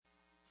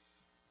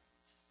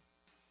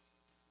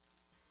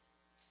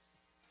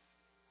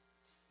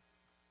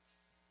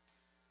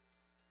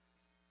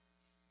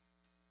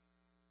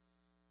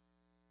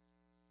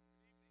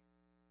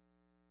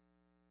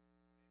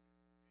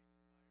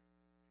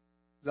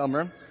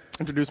Zelmer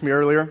introduced me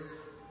earlier,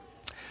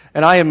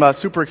 and I am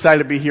super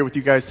excited to be here with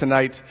you guys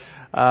tonight.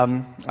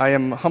 I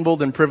am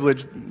humbled and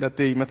privileged that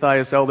the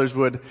Matthias elders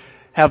would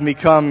have me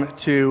come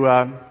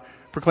to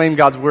proclaim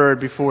God's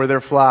word before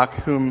their flock,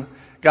 whom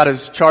God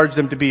has charged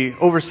them to be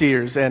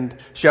overseers and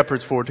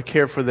shepherds for, to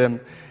care for them.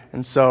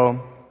 And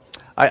so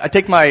I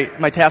take my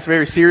task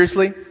very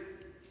seriously,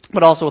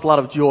 but also with a lot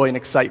of joy and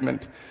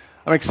excitement.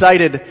 I'm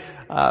excited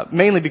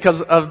mainly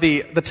because of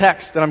the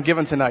text that I'm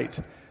given tonight.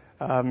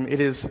 It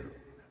is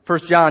 1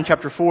 John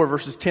chapter 4,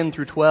 verses 10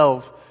 through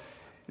 12.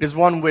 It is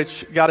one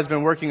which God has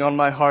been working on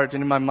my heart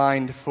and in my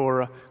mind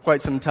for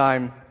quite some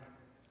time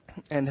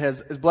and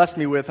has blessed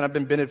me with, and I've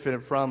been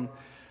benefited from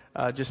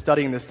just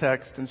studying this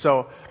text. And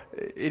so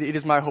it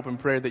is my hope and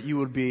prayer that you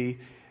would be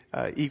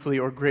equally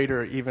or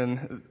greater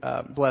even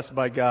blessed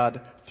by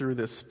God through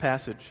this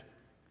passage.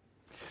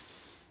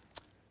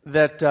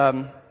 That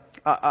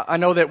I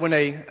know that when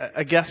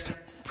a guest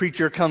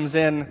preacher comes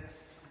in,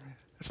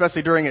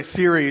 especially during a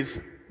series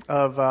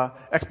of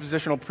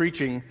expositional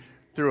preaching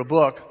through a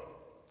book,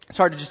 it's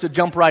hard to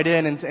jump right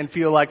in and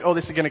feel like, oh,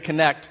 this is going to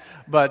connect.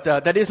 But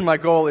that is my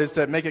goal, is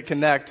to make it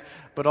connect,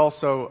 but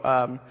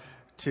also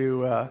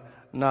to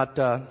not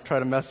try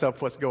to mess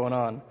up what's going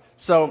on.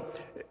 So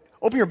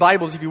open your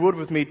Bibles, if you would,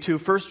 with me to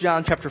 1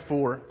 John chapter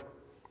 4.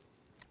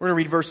 We're going to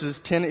read verses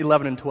 10,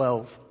 11, and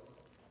 12.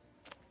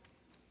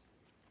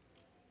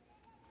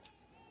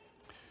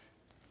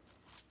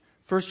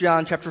 1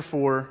 John chapter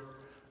 4,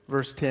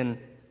 verse 10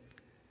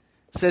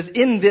 says,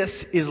 "In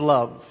this is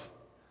love,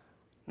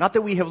 not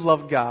that we have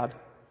loved God,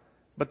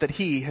 but that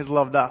He has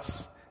loved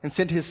us and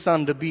sent His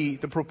Son to be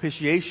the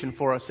propitiation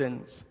for our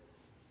sins.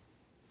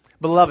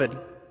 Beloved,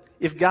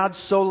 if God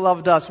so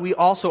loved us, we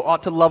also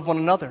ought to love one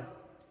another.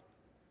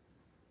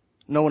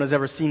 No one has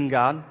ever seen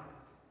God.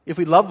 If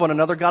we love one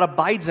another, God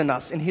abides in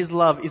us, and His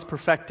love is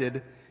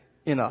perfected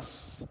in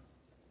us."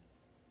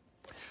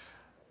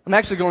 I'm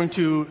actually going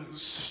to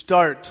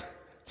start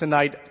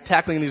tonight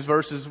tackling these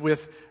verses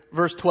with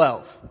verse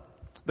 12,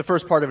 the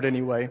first part of it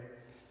anyway.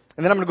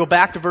 And then I'm going to go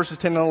back to verses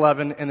 10 and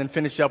 11 and then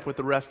finish up with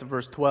the rest of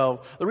verse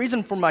 12. The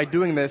reason for my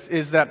doing this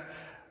is that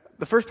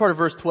the first part of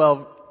verse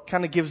 12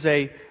 kind of gives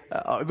a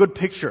good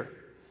picture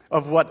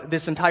of what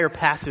this entire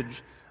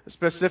passage,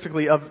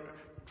 specifically of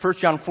 1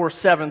 John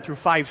 4:7 through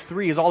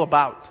 5:3 is all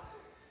about,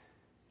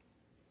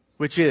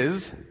 which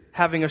is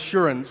having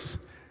assurance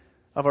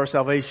of our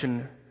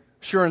salvation,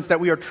 assurance that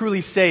we are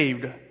truly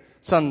saved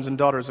sons and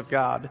daughters of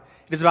God.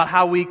 It is about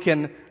how we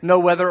can know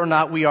whether or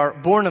not we are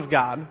born of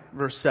God,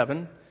 verse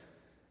 7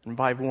 and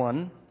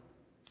 5:1,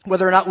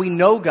 whether or not we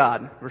know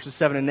God, verses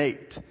 7 and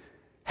 8,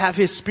 have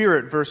His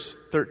Spirit, verse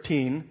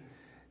 13,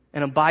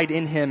 and abide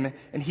in Him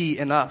and He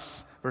in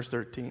us, verse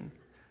 13.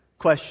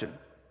 Question: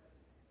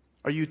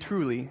 are you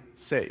truly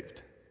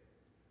saved?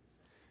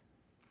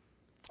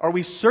 Are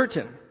we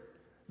certain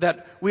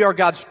that we are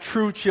God's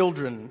true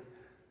children,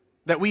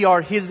 that we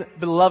are His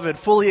beloved,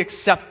 fully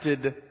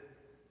accepted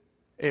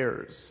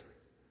heirs?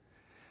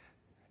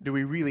 Do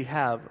we really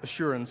have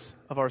assurance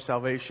of our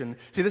salvation?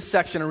 See, this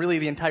section, and really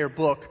the entire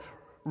book,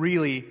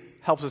 really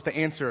helps us to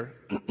answer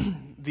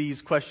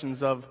these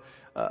questions of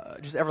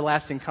just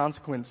everlasting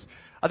consequence.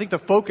 I think the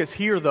focus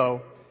here,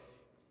 though,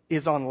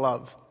 is on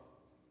love.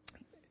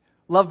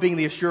 Love being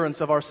the assurance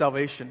of our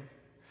salvation.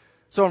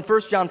 So in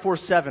 1 John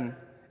 4:7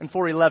 and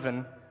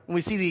 4:11, when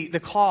we see the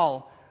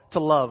call to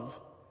love,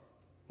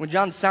 when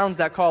John sounds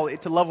that call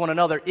to love one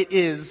another, it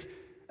is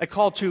a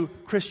call to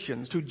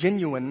Christians, to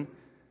genuine,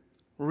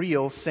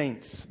 real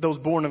saints, those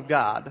born of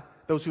God,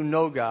 those who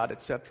know God,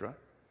 etc.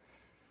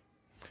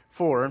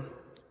 For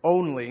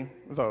only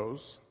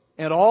those,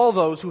 and all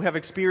those who have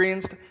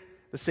experienced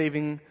the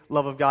saving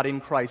love of God in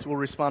Christ will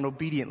respond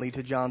obediently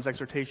to John's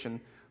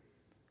exhortation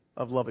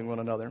of loving one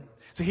another.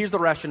 So here's the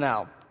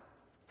rationale,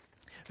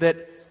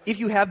 that if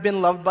you have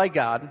been loved by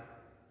God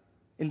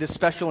in this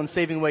special and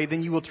saving way,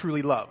 then you will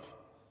truly love.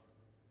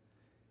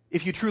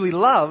 If you truly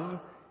love,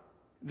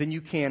 then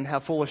you can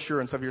have full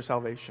assurance of your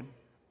salvation.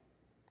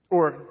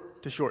 Or,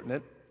 to shorten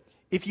it,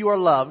 if you are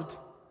loved,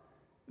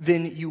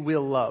 then you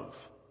will love.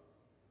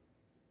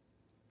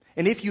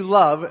 And if you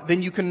love,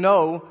 then you can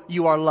know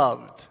you are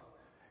loved.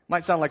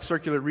 Might sound like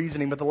circular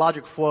reasoning, but the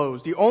logic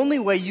flows. The only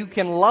way you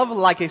can love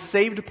like a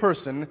saved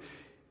person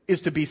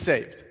is to be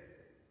saved.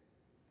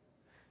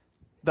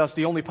 Thus,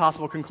 the only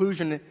possible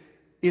conclusion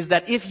is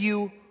that if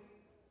you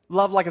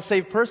love like a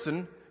saved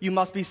person, you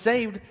must be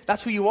saved.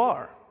 That's who you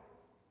are.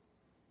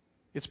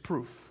 It's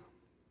proof.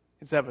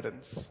 It's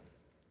evidence.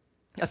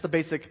 That's the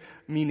basic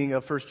meaning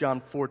of 1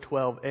 John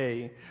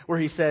 4:12a, where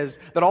he says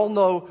that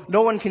although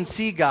no one can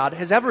see God,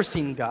 has ever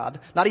seen God,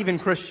 not even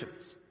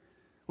Christians,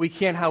 we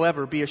can,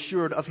 however, be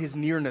assured of His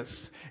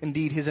nearness,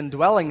 indeed His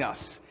indwelling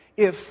us,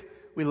 if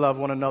we love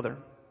one another.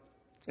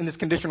 In this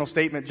conditional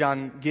statement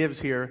John gives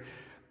here,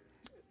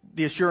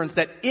 the assurance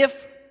that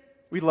if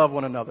we love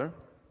one another,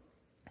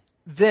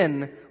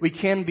 then we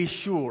can be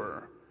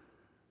sure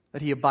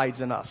that He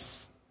abides in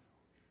us.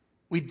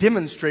 We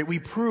demonstrate, we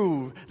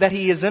prove that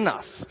He is in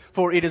us,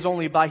 for it is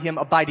only by Him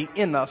abiding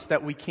in us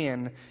that we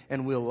can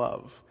and will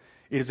love.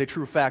 It is a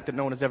true fact that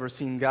no one has ever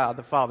seen God,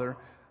 the Father,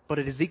 but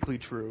it is equally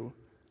true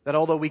that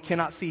although we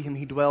cannot see him,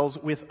 he dwells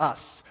with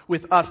us,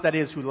 that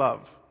is, who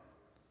love.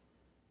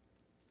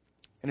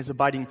 And his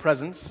abiding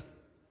presence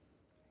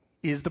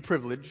is the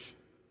privilege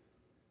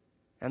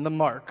and the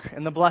mark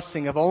and the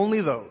blessing of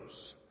only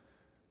those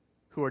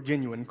who are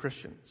genuine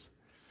Christians.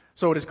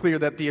 So it is clear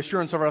that the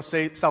assurance of our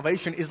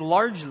salvation is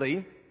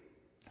largely,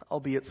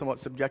 albeit somewhat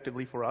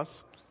subjectively for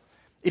us,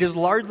 it is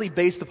largely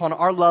based upon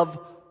our love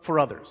for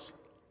others.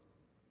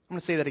 I'm going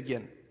to say that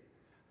again.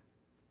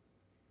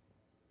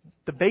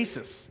 The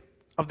basis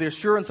of the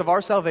assurance of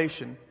our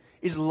salvation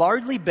is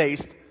largely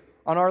based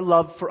on our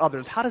love for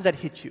others. How does that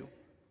hit you?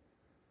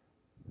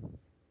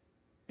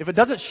 If it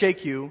doesn't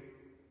shake you,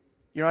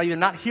 you're either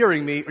not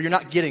hearing me or you're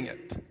not getting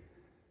it.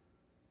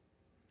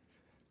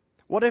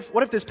 What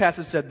if this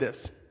passage said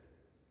this?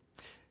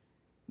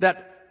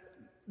 That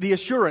the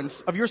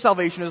assurance of your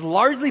salvation is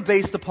largely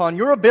based upon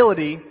your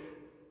ability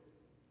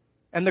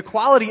and the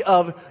quality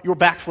of your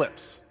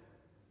backflips.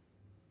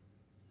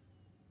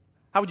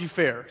 How would you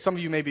fare? Some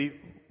of you may be,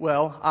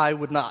 well, I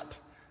would not.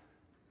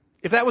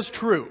 If that was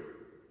true,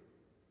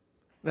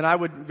 then I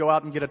would go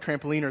out and get a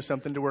trampoline or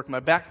something to work my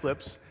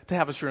backflips to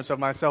have assurance of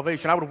my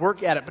salvation. I would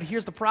work at it, but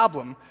here's the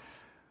problem.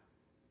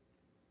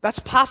 That's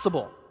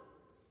possible,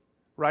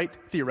 right?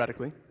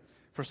 Theoretically,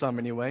 for some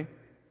anyway.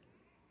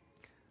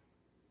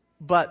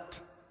 But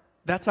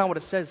that's not what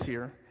it says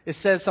here. It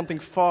says something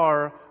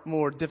far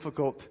more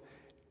difficult,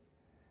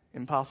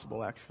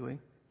 impossible actually.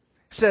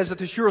 It says that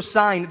the sure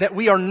sign that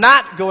we are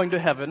not going to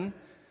heaven,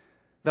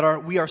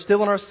 that we are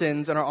still in our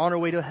sins and are on our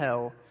way to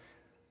hell,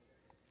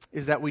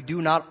 is that we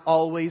do not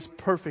always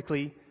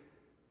perfectly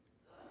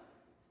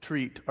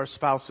treat our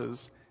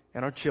spouses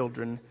and our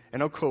children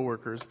and our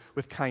coworkers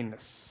with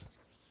kindness.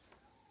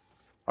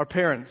 Our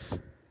parents,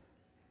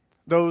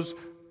 the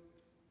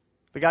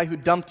guy who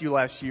dumped you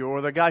last year,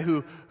 or the guy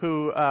the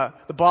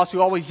boss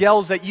who always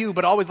yells at you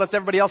but always lets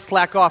everybody else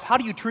slack off, how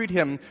do you treat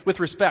him with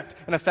respect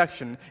and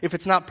affection? If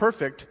it's not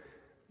perfect,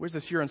 where's the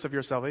assurance of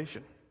your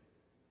salvation?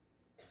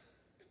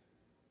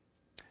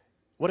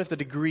 What if the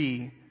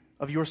degree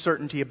of your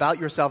certainty about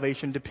your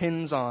salvation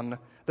depends on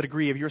the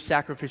degree of your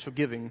sacrificial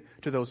giving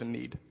to those in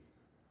need?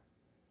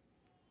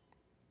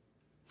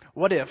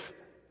 What if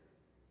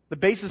the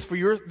basis for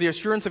the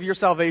assurance of your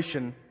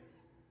salvation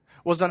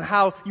was on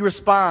how you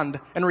respond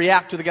and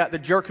react to the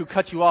jerk who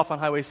cut you off on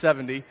Highway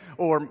 70,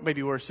 or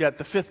maybe worse yet,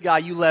 the fifth guy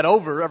you led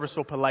over ever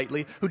so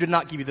politely who did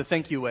not give you the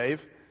thank you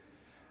wave?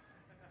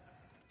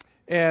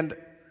 And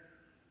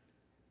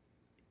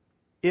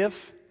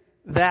if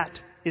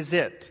that is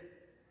it,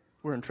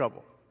 we're in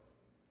trouble.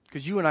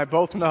 Because you and I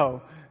both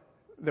know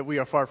that we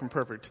are far from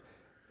perfect,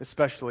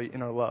 especially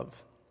in our love.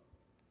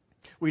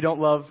 We don't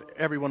love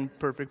everyone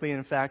perfectly.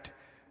 In fact,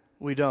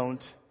 we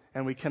don't,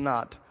 and we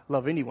cannot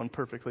love anyone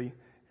perfectly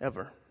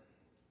ever.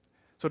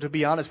 So to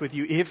be honest with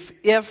you,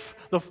 if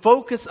the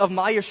focus of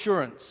my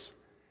assurance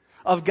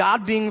of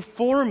God being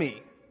for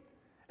me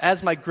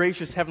as my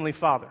gracious Heavenly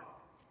Father,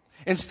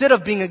 instead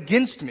of being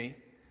against me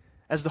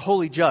as the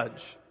holy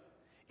judge,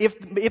 if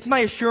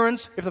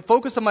the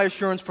focus of my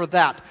assurance for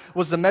that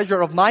was the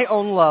measure of my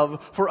own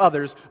love for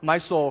others, my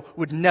soul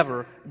would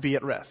never be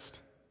at rest.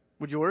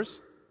 Would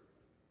yours?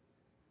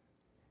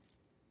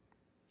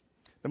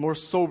 The more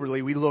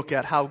soberly we look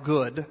at how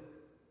good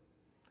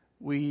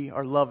we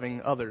are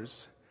loving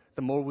others,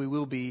 the more we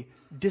will be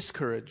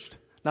discouraged,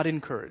 not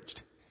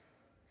encouraged.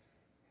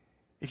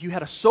 If you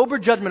had a sober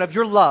judgment of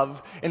your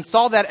love and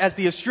saw that as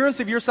the assurance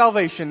of your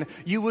salvation,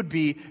 you would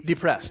be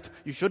depressed.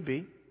 You should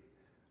be.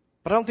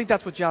 But I don't think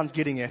that's what John's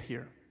getting at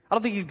here. I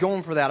don't think he's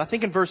going for that. I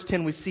think in verse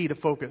 10 we see the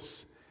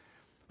focus.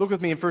 Look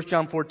with me in 1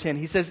 John 4:10.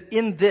 He says,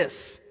 "In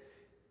this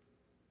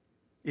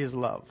is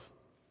love.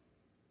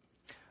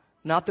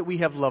 Not that we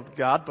have loved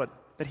God, but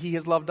that he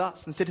has loved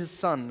us and sent his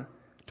Son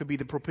to be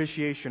the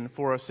propitiation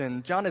for our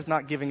sin." John is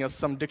not giving us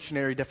some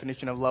dictionary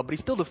definition of love, but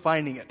he's still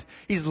defining it.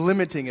 He's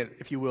limiting it,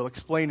 if you will,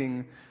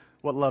 explaining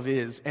what love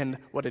is and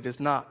what it is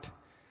not.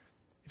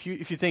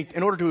 If you think,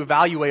 in order to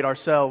evaluate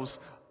ourselves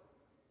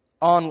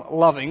on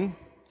loving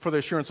for the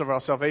assurance of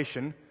our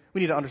salvation,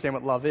 we need to understand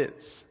what love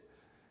is.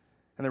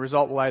 And the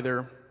result will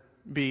either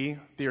be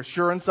the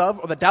assurance of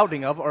or the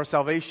doubting of our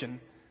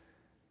salvation.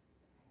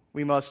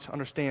 We must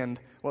understand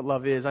what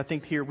love is. I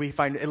think here we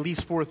find at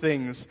least 4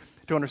 things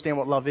to understand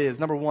what love is.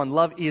 Number 1,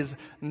 love is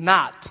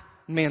not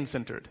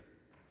man-centered.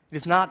 It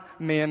is not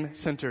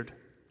man-centered.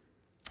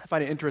 I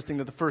find it interesting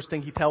that the first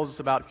thing he tells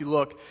us about, if you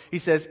look, he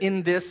says,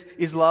 "In this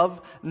is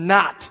love,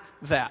 not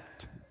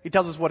that." He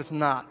tells us what it's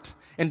not.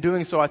 In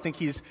doing so, I think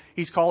he's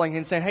calling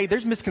and saying, hey,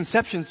 there's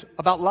misconceptions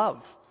about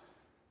love.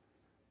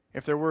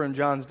 If there were in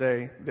John's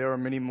day, there are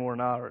many more in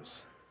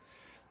ours.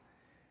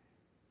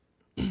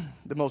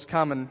 The most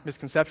common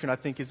misconception, I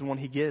think, is the one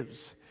he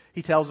gives.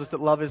 He tells us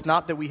that love is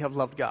not that we have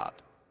loved God.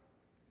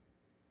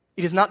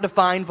 It is not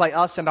defined by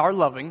us and our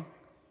loving.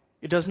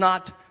 It does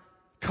not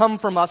come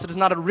from us. It does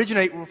not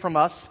originate from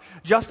us.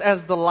 Just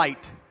as the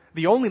light,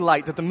 the only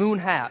light that the moon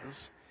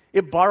has,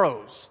 it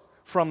borrows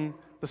from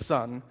the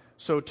sun,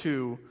 so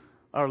too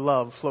our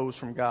love flows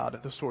from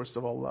God, the source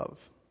of all love.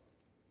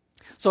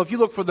 So if you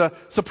look for the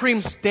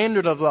supreme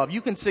standard of love,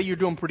 you can say you're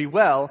doing pretty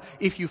well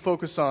if you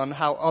focus on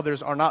how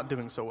others are not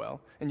doing so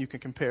well, and you can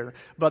compare.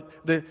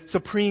 But the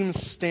supreme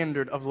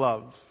standard of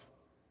love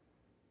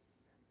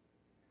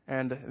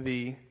and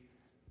the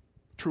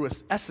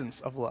truest essence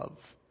of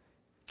love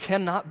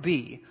cannot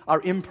be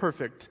our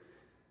imperfect,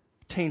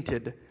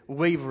 tainted,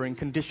 wavering,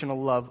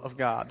 conditional love of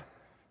God.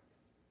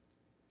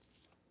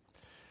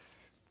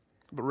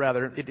 But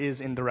rather, it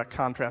is in direct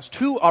contrast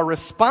to our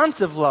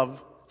responsive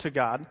love to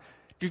God,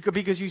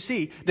 because you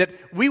see that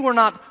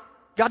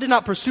God did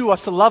not pursue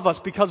us to love us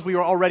because we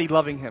were already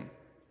loving Him.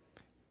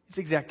 It's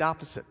the exact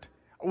opposite.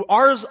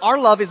 Our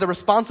love is a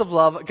responsive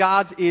love.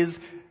 God's is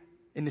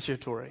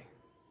initiatory.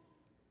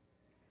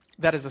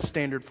 That is a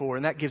standard for,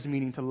 and that gives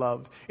meaning to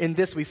love. In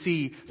this we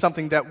see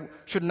something that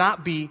should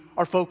not be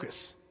our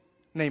focus,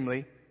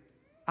 namely,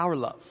 our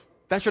love.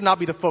 That should not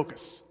be the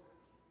focus.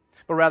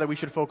 But rather we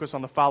should focus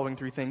on the following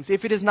three things.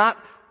 If it is not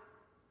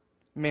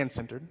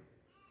man-centered,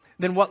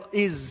 then what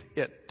is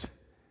it?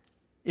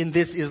 In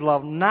this is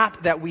love,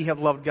 not that we have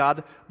loved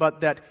God,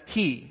 but that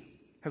He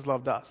has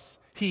loved us.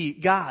 He,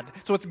 God.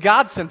 So it's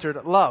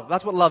God-centered love.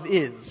 That's what love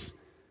is.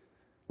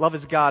 Love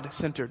is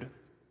God-centered.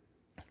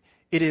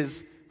 It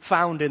is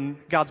found in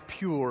God's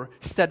pure,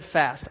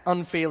 steadfast,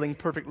 unfailing,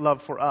 perfect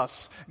love for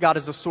us. God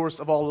is the source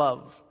of all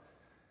love.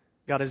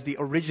 God is the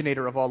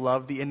originator of all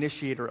love, the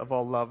initiator of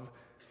all love.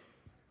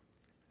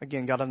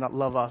 Again, God does not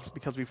love us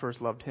because we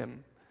first loved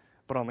Him.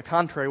 But on the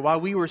contrary, while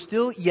we were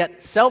still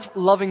yet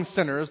self-loving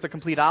sinners, the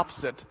complete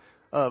opposite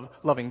of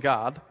loving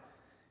God,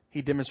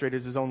 He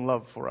demonstrated His own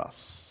love for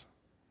us.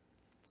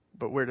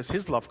 But where does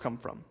His love come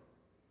from?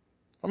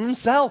 From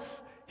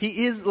Himself.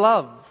 He is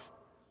love.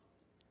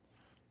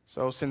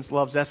 So since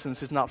love's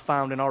essence is not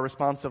found in our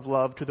responsive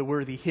love to the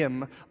worthy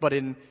Him, but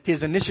in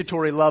His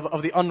initiatory love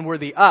of the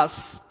unworthy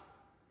us,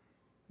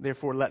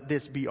 therefore let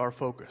this be our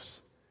focus.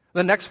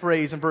 The next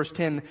phrase in verse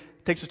 10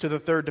 takes us to the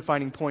third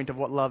defining point of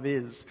what love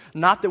is.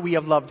 Not that we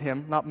have loved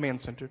Him, not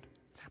man-centered,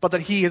 but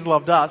that He has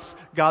loved us,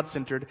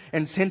 God-centered,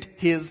 and sent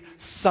His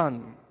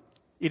Son.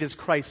 It is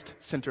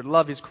Christ-centered.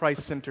 Love is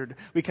Christ-centered.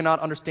 We cannot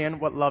understand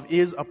what love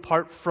is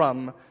apart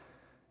from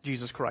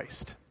Jesus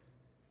Christ.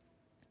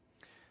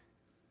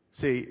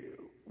 See,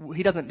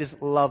 He doesn't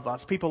just love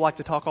us. People like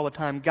to talk all the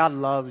time, God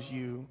loves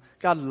you.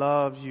 God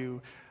loves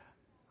you.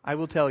 I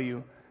will tell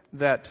you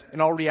that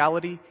in all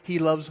reality, He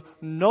loves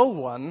no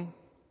one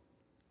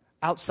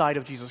outside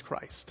of Jesus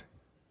Christ.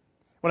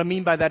 What I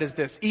mean by that is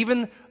this.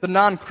 Even the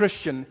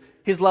non-Christian,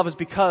 his love is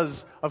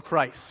because of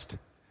Christ.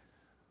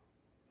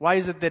 Why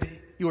is it that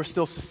you are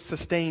still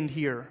sustained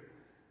here?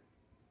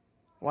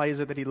 Why is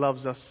it that He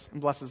loves us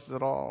and blesses us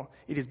at all?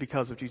 It is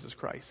because of Jesus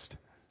Christ.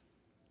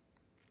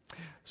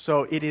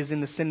 So it is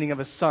in the sending of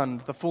His Son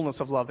that the fullness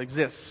of love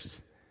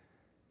exists.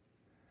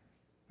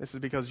 This is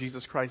because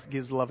Jesus Christ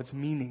gives love its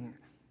meaning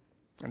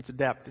and its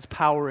depth, its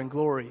power and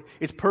glory,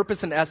 its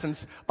purpose and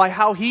essence by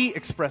how He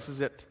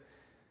expresses it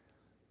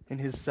in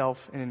His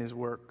self and in His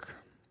work.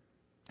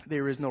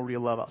 There is no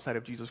real love outside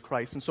of Jesus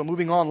Christ. And so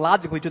moving on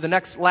logically to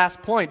the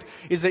last point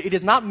is that it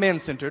is not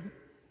man-centered,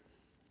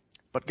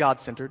 but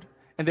God-centered,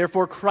 and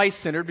therefore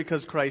Christ-centered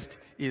because Christ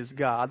is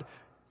God.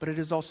 But it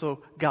is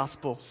also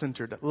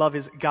gospel-centered. Love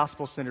is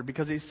gospel-centered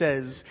because it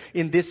says,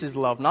 in this is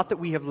love, not that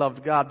we have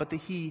loved God, but that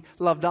He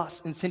loved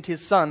us and sent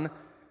His Son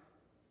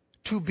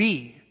to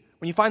be.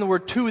 When you find the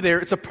word to there,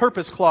 it's a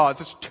purpose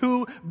clause. It's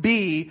to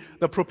be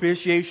the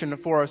propitiation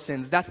for our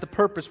sins. That's the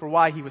purpose for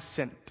why He was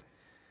sent.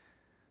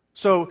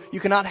 So you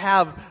cannot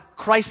have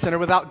Christ-centered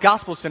without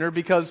gospel-centered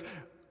because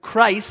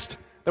Christ,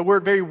 the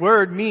very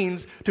word,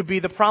 means to be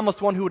the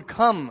promised one who would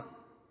come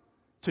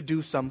to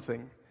do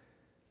something.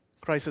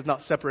 Christ is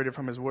not separated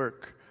from His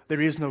work.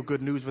 There is no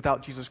good news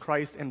without Jesus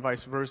Christ and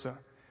vice versa,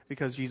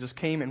 because Jesus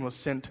came and was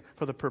sent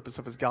for the purpose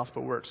of His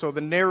gospel work. So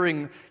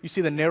you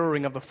see the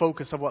narrowing of the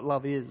focus of what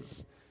love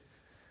is.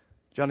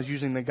 John is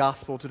using the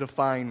gospel to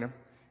define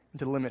and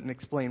to limit and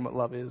explain what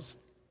love is.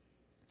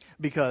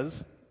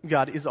 Because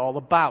God is all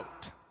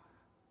about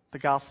the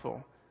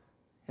gospel.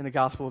 And the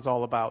gospel is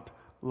all about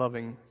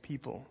loving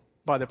people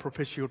by the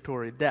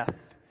propitiatory death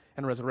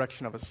and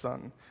resurrection of His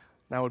Son.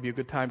 Now would be a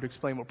good time to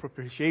explain what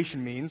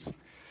propitiation means.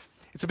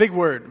 It's a big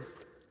word.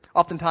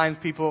 Oftentimes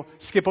people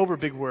skip over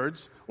big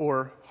words,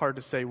 or hard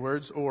to say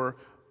words, or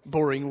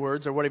boring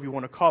words, or whatever you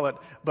want to call it.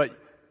 But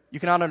you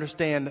cannot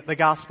understand the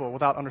gospel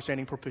without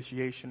understanding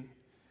propitiation.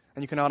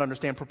 And you cannot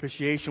understand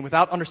propitiation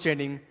without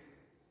understanding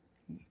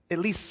at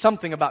least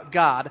something about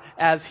God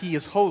as He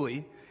is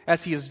holy,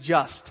 as He is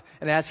just,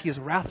 and as He is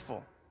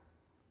wrathful.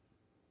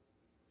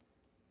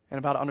 And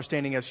about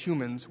understanding as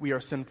humans we are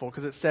sinful.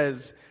 Because it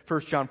says,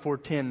 1 John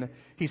 4:10,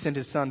 He sent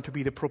His Son to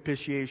be the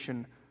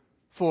propitiation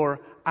for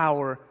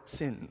our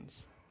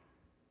sins.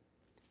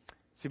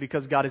 See,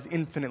 because God is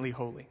infinitely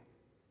holy.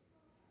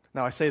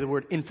 Now I say the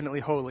word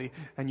infinitely holy,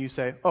 and you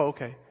say, oh,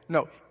 okay.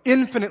 No,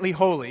 infinitely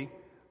holy,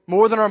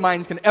 more than our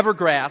minds can ever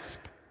grasp.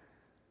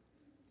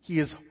 He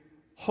is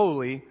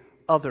wholly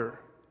other.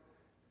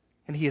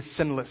 and he is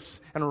sinless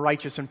and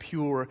righteous and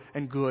pure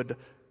and good.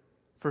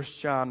 1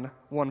 John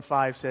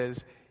 1:5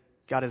 says,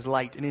 God is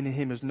light, and in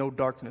him is no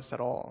darkness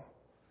at all.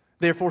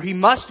 Therefore, he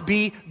must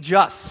be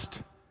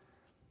just,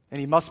 and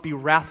he must be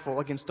wrathful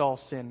against all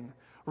sin.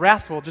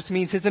 Wrathful just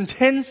means his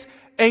intense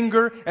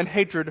anger and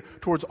hatred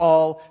towards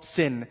all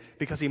sin,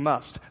 because he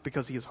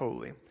is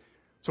holy.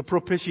 So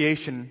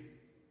propitiation,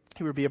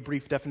 here would be a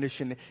brief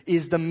definition,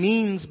 is the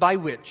means by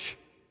which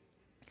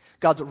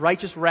God's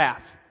righteous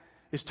wrath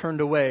is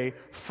turned away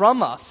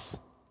from us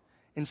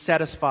and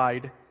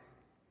satisfied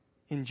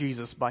in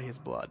Jesus by his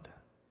blood.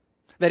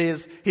 That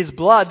is, his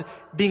blood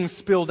being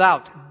spilled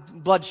out,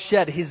 blood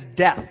shed, his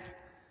death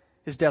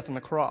on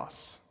the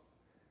cross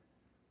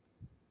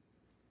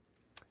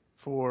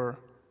for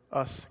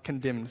us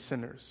condemned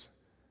sinners,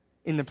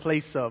 in the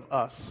place of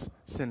us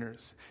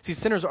sinners. See,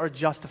 sinners are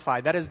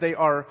justified. That is, they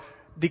are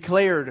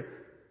declared,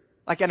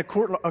 like in a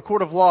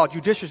court of law,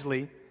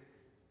 judiciously,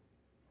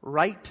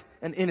 right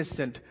and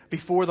innocent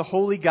before the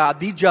holy God,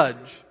 the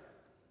judge.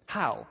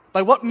 How?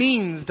 By what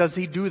means does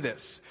he do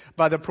this?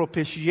 By the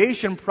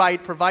propitiation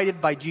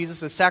provided by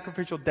Jesus'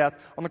 sacrificial death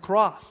on the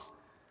cross.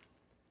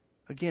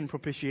 Again,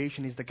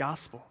 propitiation is the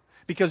gospel.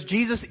 Because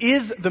Jesus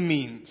is the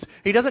means.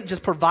 He doesn't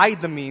just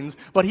provide the means,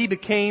 but he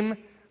became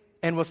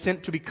and was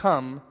sent to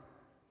become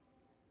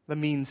the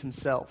means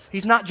himself.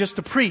 He's not just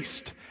the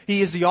priest.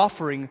 He is the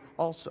offering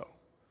also.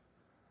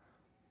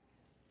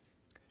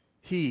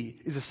 He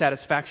is the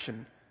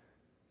satisfaction.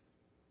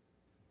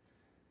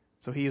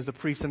 So he is the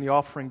priest and the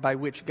offering by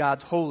which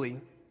God's holy,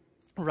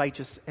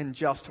 righteous, and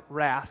just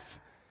wrath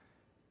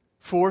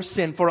for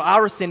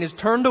our sin, is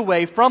turned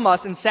away from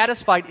us and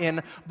satisfied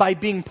in by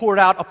being poured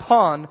out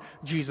upon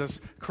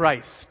Jesus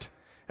Christ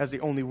as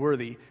the only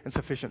worthy and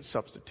sufficient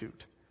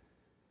substitute.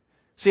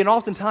 See, and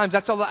oftentimes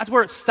that's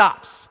where it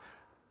stops.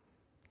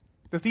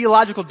 The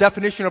theological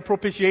definition of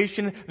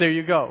propitiation, there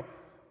you go.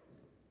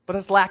 But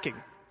that's lacking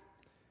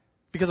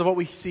because of what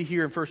we see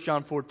here in 1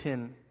 John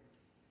 4:10.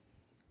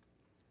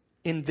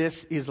 In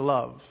this is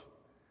love,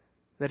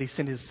 that he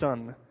sent his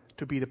Son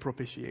to be the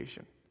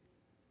propitiation.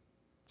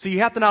 So you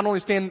have to not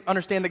only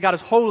understand that God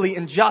is holy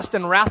and just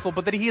and wrathful,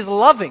 but that he is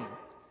loving.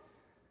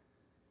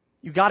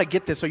 You got to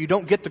get this, or you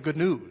don't get the good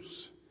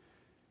news.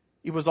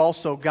 It was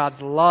also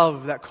God's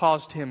love that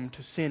caused him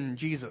to send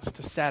Jesus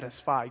to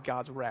satisfy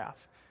God's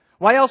wrath.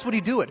 Why else would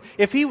he do it?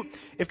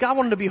 If God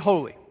wanted to be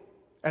holy,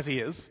 as he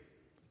is,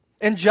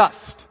 and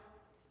just,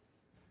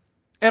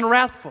 and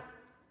wrathful,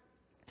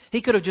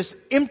 he could have just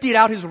emptied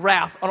out his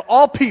wrath on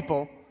all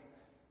people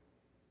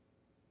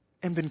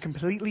and been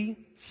completely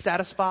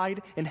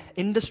satisfied and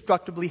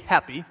indestructibly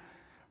happy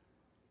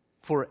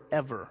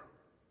forever.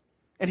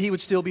 And he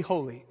would still be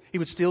holy. He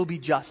would still be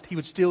just. He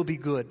would still be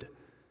good.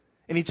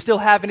 And he'd still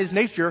have in his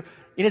nature,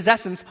 in his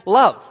essence,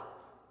 love.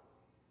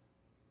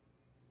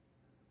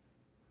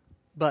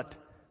 But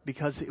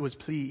because he was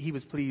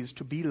pleased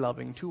to be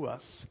loving to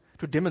us,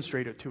 to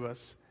demonstrate it to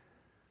us,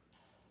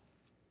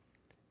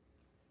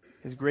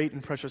 his great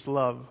and precious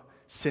love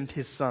sent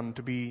his Son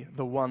to be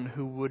the one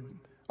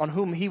on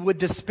whom he would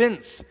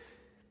dispense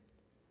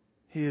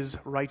his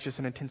righteous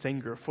and intense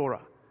anger for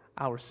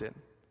our sin.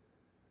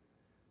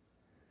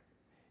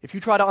 If you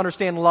try to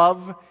understand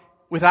love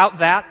without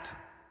that,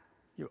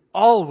 you're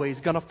always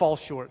going to fall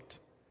short.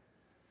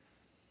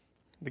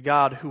 The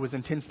God who was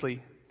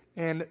intensely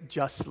and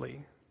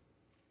justly,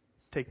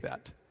 take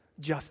that,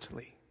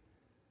 justly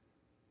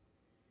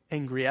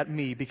angry at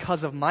me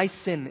because of my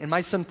sin and my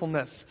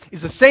sinfulness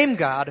is the same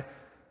God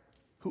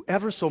who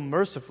ever so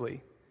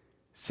mercifully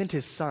sent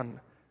his Son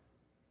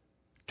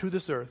to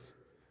this earth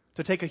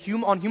to take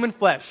on human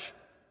flesh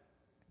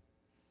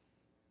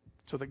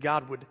so that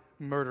God would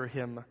murder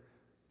him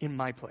in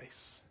my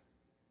place.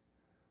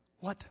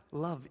 What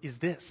love is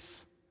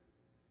this?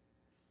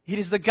 It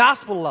is the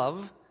gospel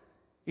love.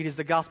 It is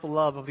the gospel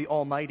love of the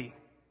Almighty.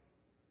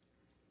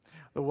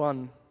 The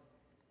one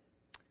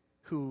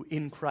who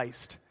in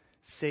Christ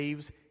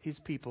saves his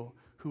people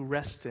who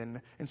rest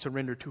in and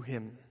surrender to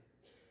him.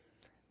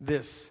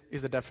 This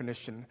is the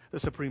definition, the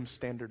supreme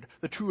standard,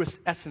 the truest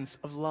essence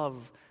of love.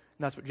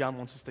 And that's what John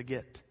wants us to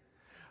get.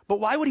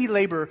 But why would he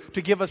labor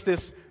to give us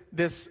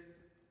this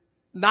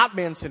not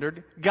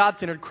man-centered,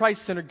 God-centered,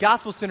 Christ-centered,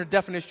 gospel-centered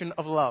definition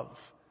of love?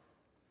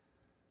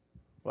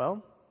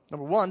 Well,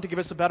 number one, to give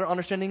us a better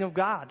understanding of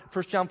God.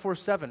 1 John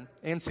 4:7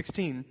 and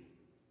 16.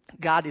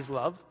 God is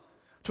love.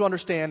 To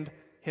understand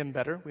him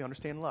better, we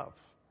understand love.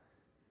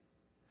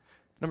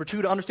 Number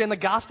two, to understand the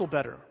gospel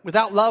better.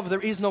 Without love,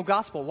 there is no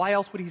gospel. Why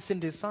else would he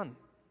send his Son?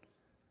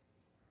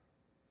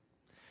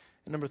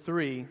 And number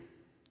three,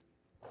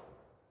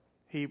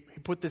 he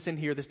put this in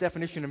here, this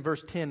definition in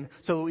verse 10,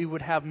 so that we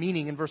would have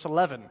meaning in verse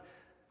 11.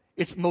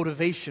 It's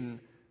motivation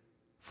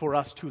for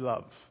us to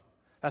love.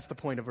 That's the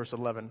point of verse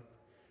 11.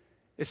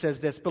 It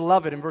says this,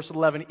 Beloved, in verse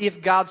 11,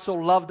 if God so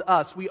loved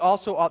us, we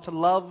also ought to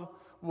love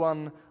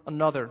one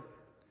another.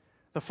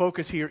 The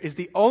focus here is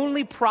the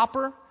only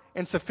proper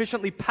and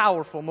sufficiently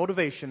powerful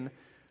motivation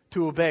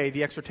to obey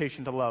the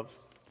exhortation to love.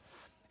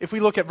 If we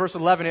look at verse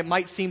 11, it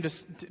might seem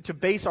to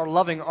base our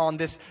loving on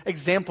this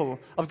example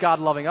of God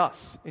loving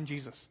us in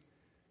Jesus.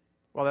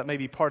 While that may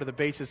be part of the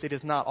basis, it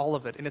is not all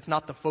of it, and it's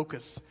not the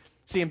focus.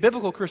 See, in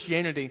biblical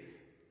Christianity,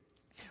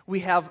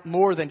 we have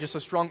more than just a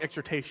strong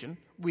exhortation.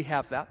 We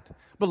have that.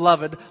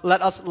 Beloved,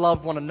 let us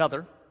love one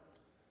another.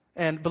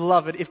 And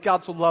beloved, if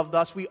God so loved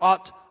us, we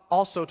ought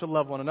also to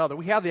love one another.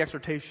 We have the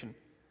exhortation.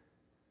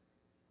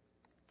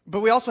 But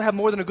we also have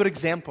more than a good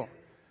example.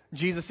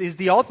 Jesus is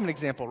the ultimate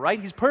example,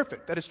 right? He's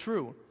perfect. That is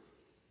true.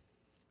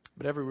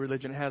 But every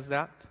religion has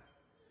that.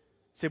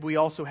 See, we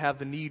also have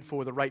the need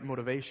for the right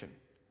motivation.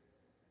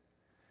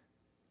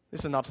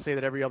 This is not to say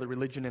that every other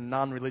religion and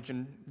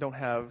non-religion don't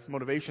have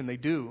motivation. They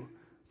do.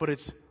 But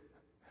it's,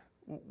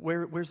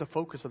 where's the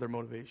focus of their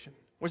motivation?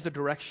 Where's the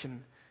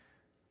direction?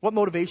 What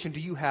motivation do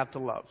you have to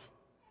love?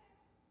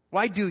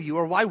 Why do you,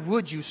 or why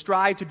would you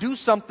strive to do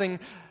something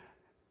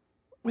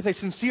with a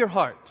sincere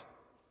heart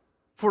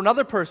for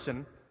another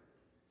person,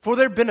 for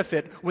their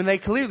benefit, when they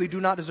clearly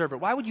do not deserve it?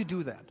 Why would you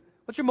do that?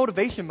 What's your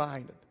motivation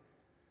behind it?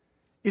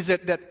 Is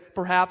it that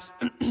perhaps,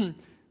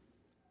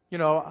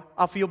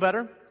 I'll feel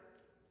better?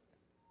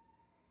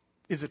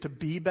 Is it to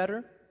be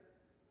better?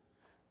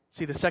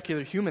 See, the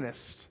secular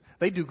humanists,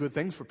 they do good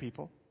things for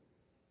people.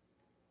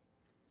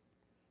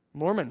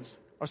 Mormons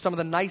are some of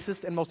the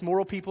nicest and most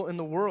moral people in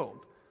the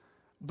world.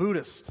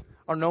 Buddhists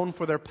are known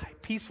for their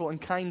peaceful and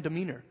kind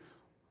demeanor.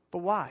 But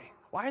why?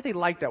 Why are they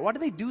like that? Why do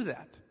they do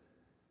that?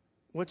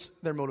 What's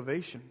their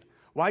motivation?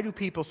 Why do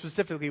people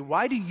specifically,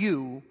 why do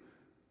you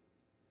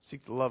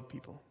seek to love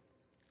people?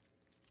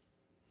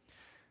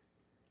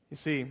 You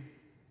see,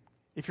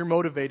 if you're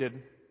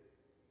motivated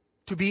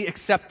to be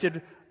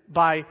accepted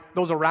by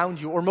those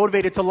around you, or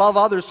motivated to love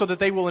others so that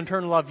they will in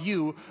turn love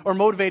you, or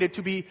motivated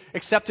to be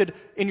accepted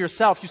in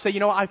yourself, you say,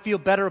 I feel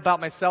better about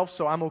myself,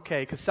 so I'm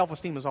okay, because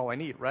self-esteem is all I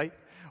need, right?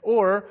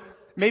 Or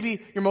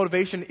maybe your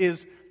motivation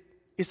is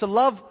to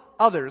love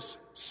others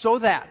so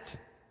that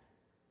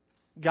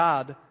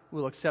God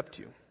will accept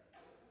you.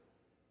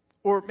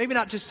 Or maybe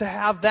not just to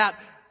have that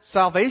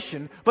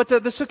salvation, but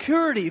the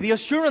security, the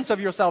assurance of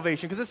your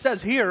salvation, because it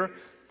says here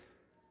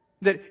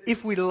that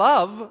if we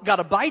love,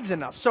 God abides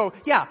in us. So,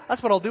 yeah,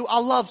 that's what I'll do.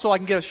 I'll love so I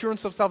can get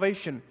assurance of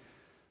salvation.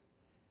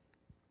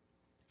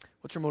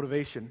 What's your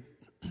motivation?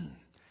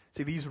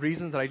 See, these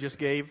reasons that I just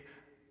gave,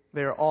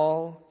 they're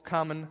all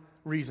common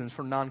reasons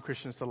for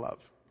non-Christians to love.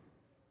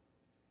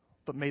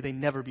 But may they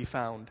never be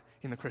found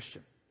in the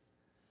Christian.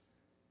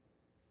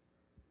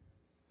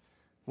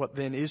 What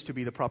then is to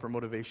be the proper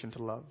motivation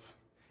to love?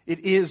 It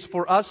is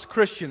for us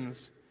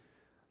Christians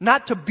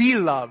not to be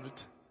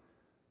loved,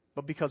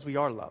 but because we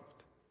are loved.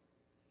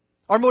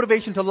 Our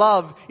motivation to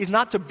love is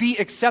not to be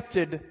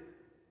accepted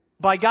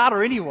by God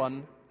or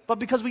anyone, but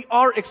because we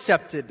are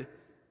accepted.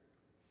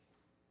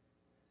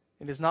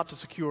 It is not to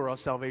secure our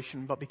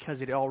salvation, but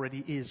because it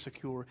already is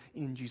secure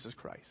in Jesus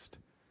Christ.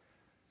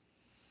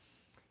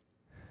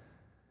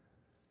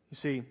 You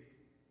see,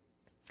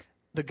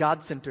 the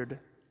God-centered,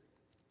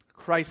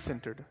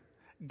 Christ-centered,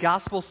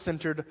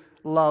 gospel-centered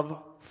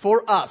love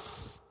for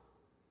us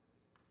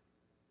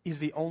is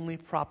the only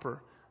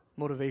proper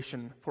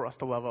motivation for us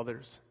to love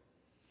others.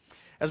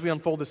 As we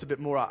unfold this a bit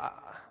more, I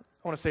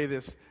want to say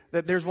this,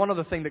 that there's one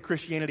other thing that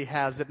Christianity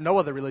has that no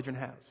other religion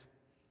has.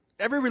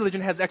 Every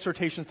religion has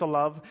exhortations to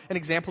love and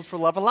examples for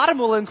love. A lot of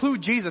them will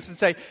include Jesus and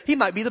say, he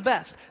might be the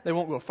best. They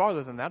won't go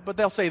farther than that, but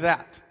they'll say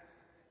that.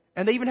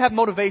 And they even have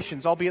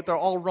motivations, albeit they're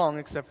all wrong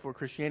except for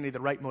Christianity, the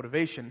right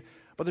motivation.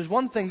 But there's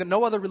one thing that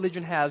no other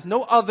religion has,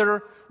 no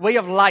other way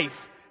of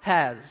life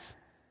has,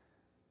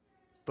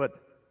 but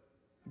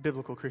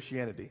biblical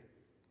Christianity.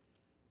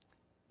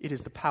 It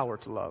is the power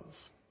to love.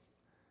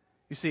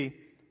 You see,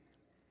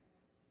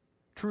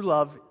 true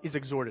love is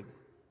exhorted,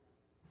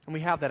 and we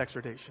have that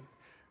exhortation.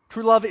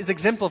 True love is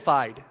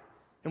exemplified,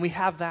 and we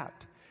have that.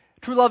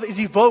 True love is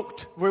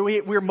evoked, where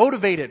we're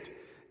motivated,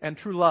 and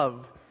true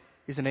love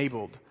is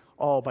enabled,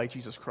 all by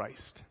Jesus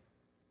Christ.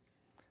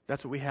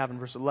 That's what we have in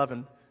verse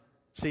 11.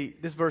 See,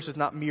 this verse is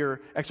not mere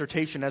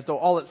exhortation, as though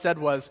all it said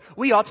was,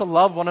 we ought to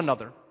love one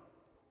another.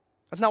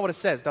 That's not what it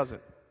says, does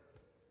it?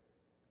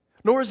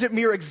 Nor is it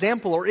mere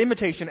example or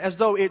imitation, as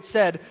though it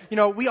said,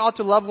 we ought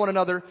to love one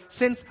another,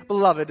 since,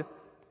 beloved,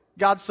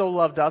 God so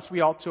loved us,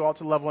 we ought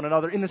to love one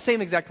another in the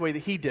same exact way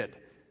that he did.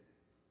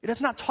 It is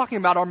not talking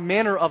about our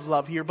manner of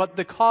love here, but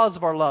the cause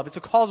of our love. It's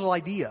a causal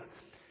idea.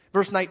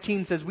 Verse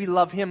 19 says, we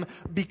love him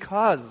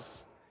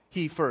because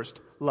he first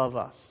loved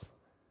us.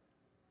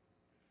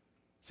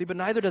 See, but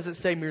neither does it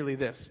say merely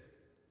this.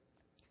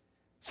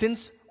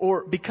 Since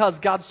or because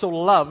God so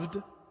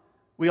loved,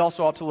 we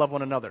also ought to love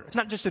one another. It's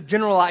not just a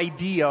general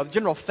idea, a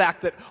general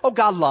fact that,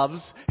 God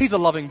loves, he's a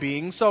loving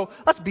being, so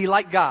let's be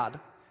like God.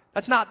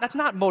 That's not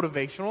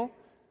motivational.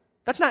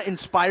 That's not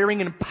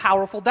inspiring and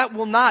powerful. That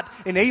will not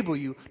enable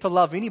you to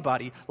love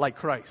anybody like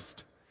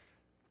Christ.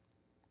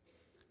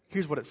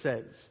 Here's what it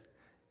says.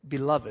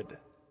 Beloved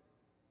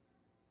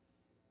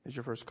is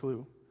your first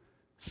clue.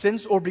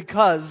 Since or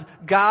because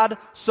God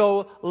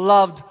so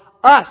loved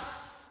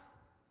us.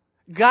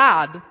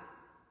 God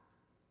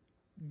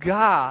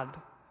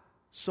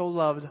so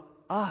loved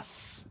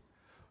us,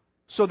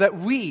 so that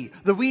we,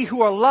 the we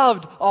who are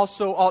loved,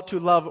 also ought to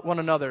love one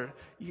another.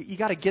 You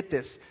got to get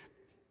this.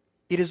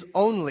 It is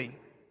only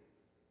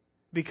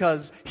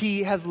because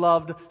He has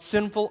loved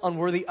sinful,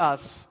 unworthy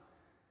us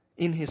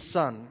in His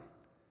Son.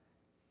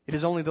 It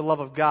is only the love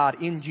of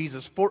God in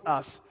Jesus for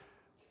us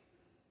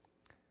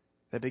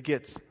that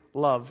begets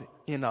love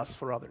in us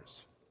for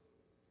others.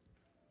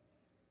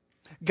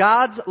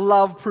 God's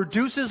love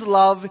produces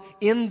love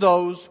in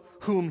those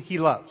whom He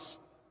loves.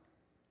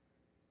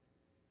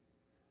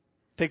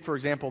 Take, for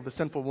example, the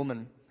sinful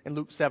woman in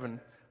Luke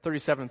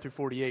 7:37 through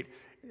 48.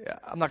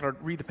 I'm not going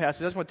to read the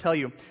passage. I just want to tell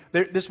you,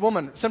 this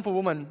woman, sinful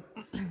woman,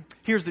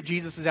 hears that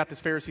Jesus is at this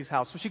Pharisee's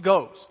house. So she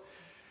goes,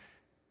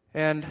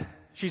 and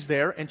she's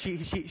there, and she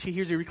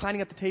hears him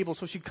reclining at the table,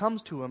 so she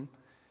comes to him.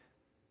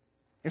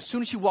 And as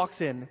soon as she walks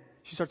in,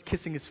 she starts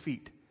kissing his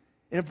feet.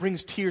 And it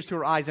brings tears to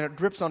her eyes, and it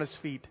drips on his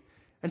feet.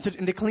 And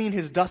to clean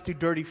his dusty,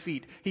 dirty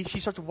feet, she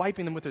starts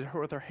wiping them with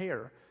her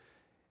hair.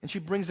 And she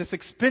brings this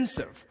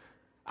expensive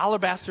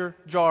alabaster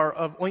jar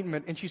of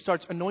ointment, and she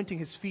starts anointing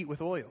his feet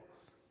with oil.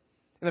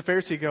 And the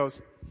Pharisee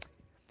goes,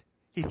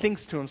 he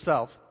thinks to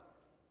himself,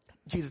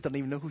 Jesus doesn't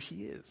even know who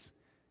she is,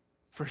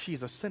 for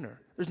she's a sinner.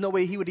 There's no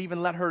way he would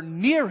even let her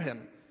near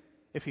him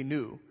if he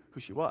knew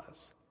who she was.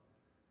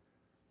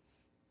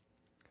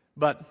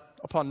 But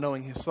upon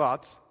knowing his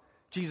thoughts,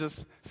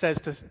 Jesus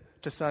says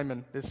to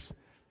Simon, this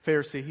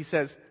Pharisee, he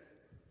says,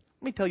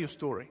 let me tell you a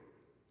story.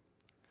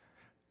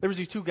 There was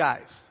these two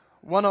guys.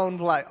 One owed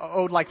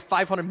like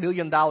 $500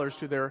 million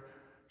to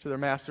their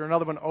master.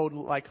 Another one owed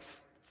like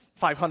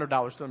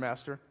 $500 to their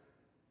master.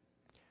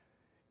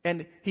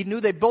 And he knew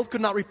they both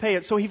could not repay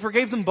it, so he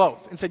forgave them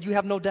both and said, you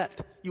have no debt.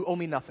 You owe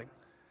me nothing.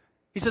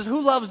 He says,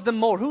 who loves them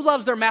more? Who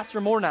loves their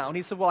master more now? And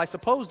he said, well, I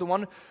suppose the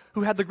one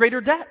who had the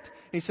greater debt.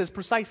 And he says,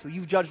 precisely,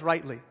 you've judged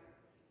rightly.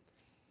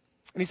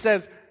 And he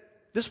says,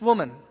 this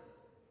woman,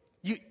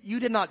 you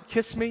did not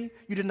kiss me.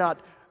 You did not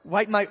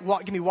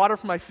give me water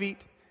for my feet.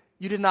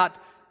 You did not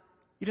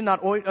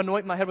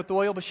anoint my head with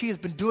oil, but she has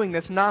been doing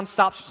this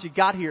nonstop since she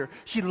got here.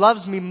 She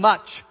loves me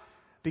much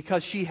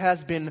because she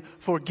has been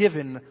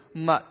forgiven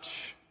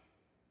much.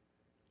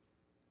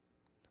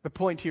 The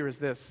point here is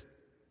this,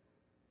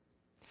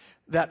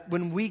 that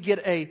when we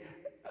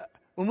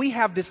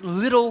have this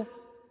little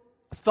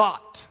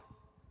thought,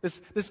 this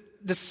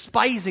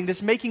despising,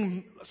 this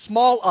making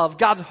small of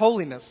God's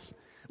holiness,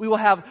 we will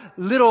have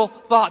little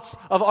thoughts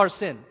of our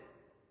sin.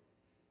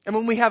 And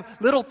when we have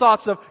little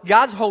thoughts of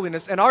God's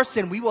holiness and our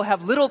sin, we will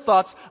have little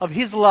thoughts of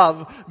His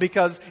love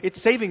because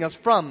it's saving us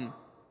from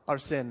our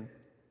sin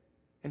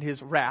and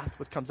His wrath,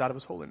 which comes out of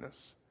His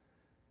holiness.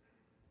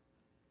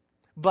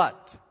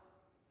 But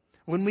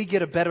when we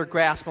get a better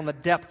grasp on the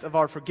depth of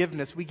our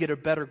forgiveness, we get a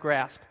better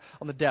grasp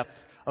on the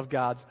depth of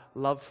God's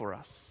love for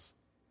us.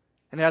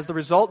 And as the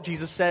result,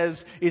 Jesus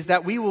says, is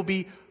that we will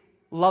be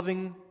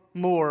loving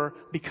more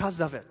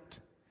because of it.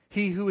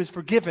 He who is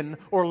forgiven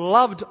or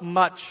loved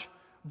much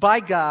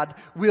by God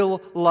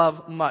will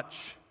love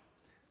much.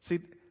 See,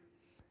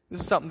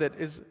 this is something that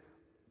is,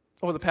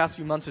 over the past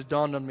few months, has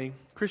dawned on me.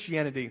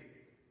 Christianity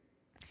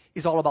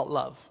is all about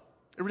love.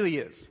 It really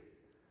is.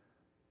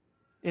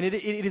 And it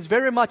is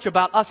very much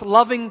about us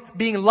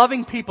being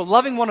loving people,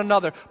 loving one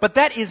another. But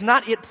that is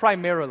not it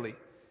primarily.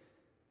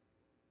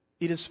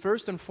 It is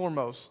first and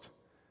foremost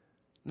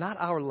not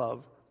our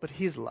love, but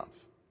His love.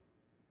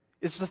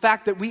 It's the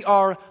fact that we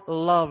are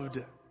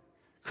loved.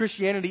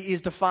 Christianity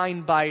is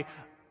defined by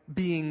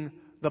being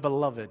the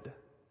beloved.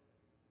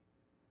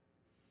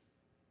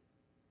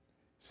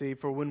 See,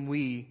 for when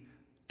we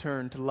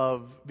turn to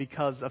love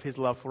because of His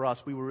love for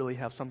us, we will really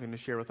have something to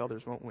share with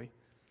others, won't we?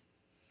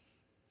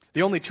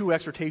 The only two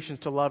exhortations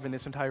to love in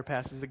this entire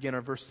passage, again,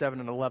 are verse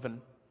 7 and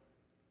 11.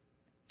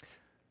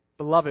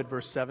 Beloved,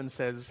 verse 7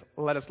 says,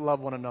 let us love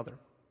one another.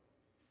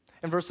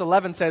 And verse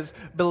 11 says,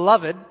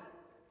 beloved,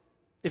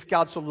 if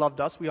God so loved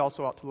us, we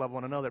also ought to love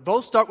one another.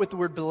 Both start with the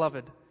word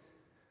beloved.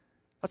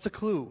 That's a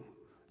clue.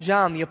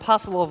 John, the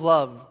apostle of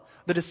love,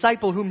 the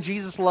disciple whom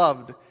Jesus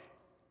loved,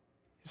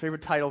 his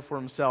favorite title for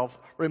himself,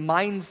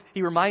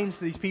 he reminds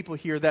these people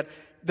here that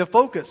the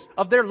focus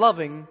of their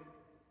loving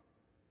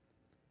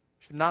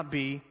should not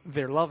be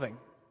their loving,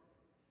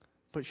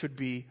 but should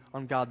be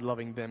on God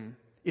loving them.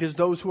 It is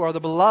those who are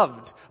the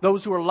beloved,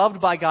 those who are loved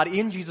by God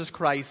in Jesus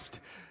Christ,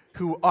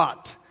 who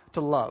ought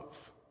to love.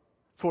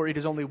 For it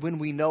is only when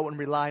we know and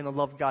rely on the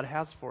love God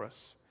has for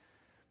us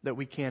that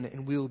we can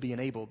and will be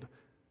enabled,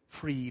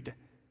 freed,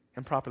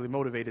 and properly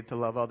motivated to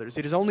love others.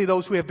 It is only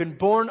those who have been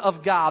born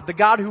of God, the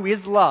God who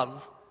is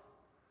love.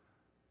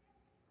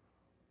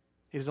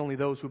 It is only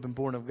those who have been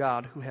born of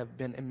God who have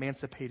been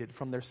emancipated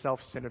from their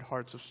self-centered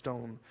hearts of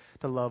stone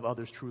to love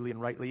others truly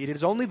and rightly. It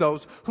is only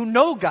those who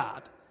know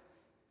God,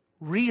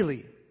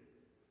 really,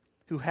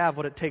 who have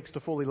what it takes to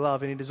fully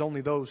love, and it is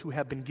only those who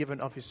have been given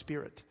of His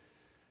Spirit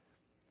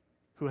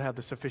who have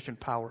the sufficient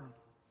power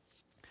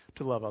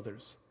to love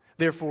others.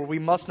 Therefore, we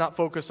must not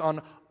focus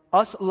on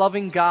us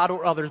loving God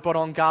or others, but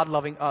on God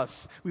loving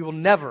us. We will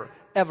never,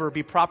 ever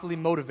be properly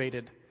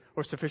motivated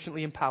or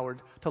sufficiently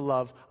empowered to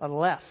love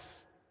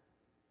unless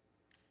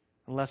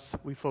unless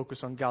we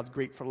focus on God's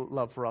great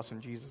love for us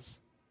in Jesus.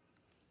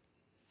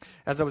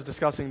 As I was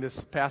discussing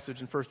this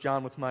passage in 1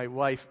 John with my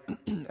wife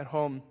at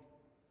home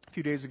a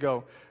few days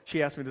ago,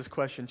 she asked me this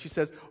question. She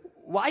says,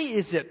 why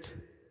is it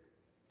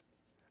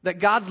that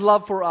God's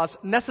love for us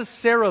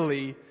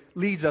necessarily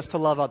leads us to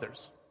love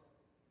others?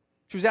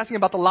 She was asking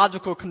about the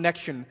logical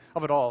connection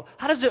of it all.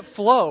 How does it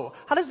flow?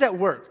 How does that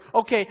work?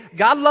 Okay,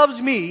 God loves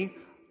me.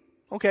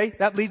 Okay,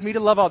 that leads me to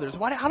love others.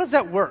 How does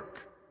that work?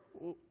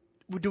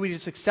 Do we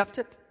just accept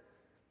it?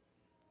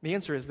 The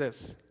answer is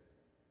this.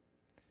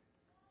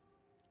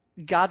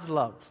 God's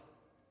love,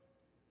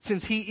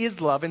 since He is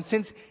love, and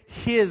since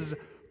His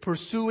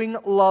pursuing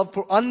love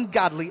for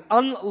ungodly,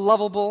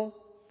 unlovable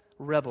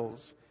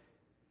rebels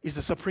is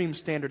the supreme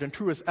standard and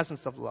truest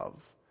essence of love.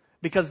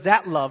 Because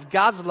that love,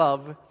 God's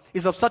love,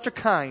 is of such a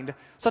kind,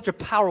 such a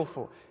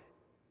powerful,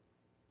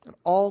 an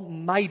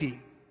almighty,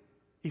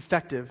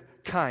 effective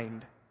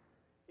kind,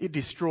 it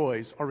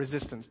destroys our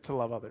resistance to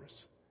love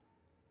others.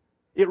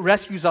 It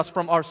rescues us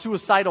from our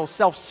suicidal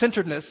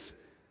self-centeredness,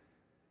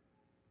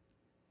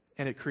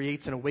 and it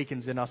creates and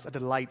awakens in us a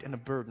delight and a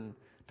burden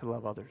to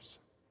love others.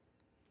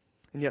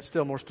 And yet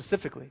still more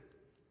specifically,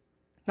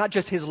 not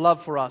just His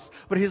love for us,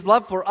 but His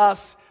love for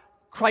us,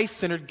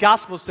 Christ-centered,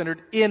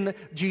 gospel-centered in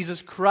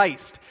Jesus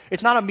Christ.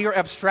 It's not a mere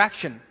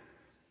abstraction.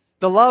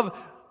 The love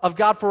of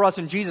God for us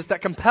in Jesus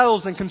that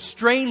compels and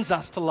constrains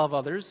us to love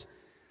others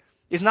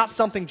is not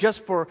something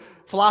just for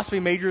philosophy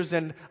majors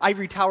and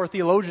ivory tower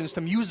theologians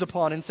to muse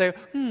upon and say,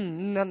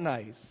 not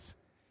nice.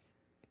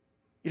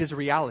 It is a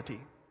reality,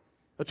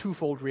 a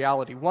twofold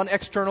reality, one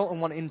external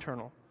and one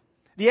internal.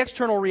 The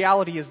external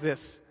reality is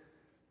this.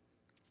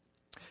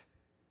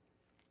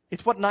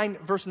 It's what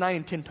verse 9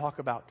 and 10 talk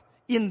about.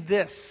 In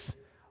this,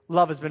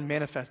 love has been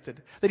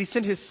manifested, that He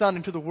sent His Son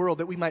into the world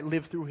that we might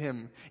live through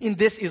Him. In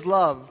this is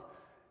love,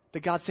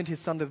 that God sent His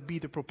Son to be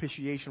the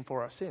propitiation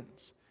for our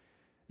sins.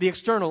 The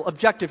external,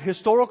 objective,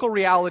 historical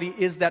reality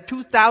is that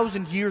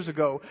 2,000 years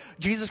ago,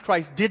 Jesus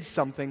Christ did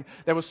something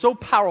that was so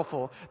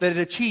powerful that it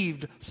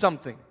achieved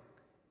something.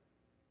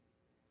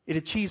 It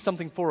achieved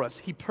something for us.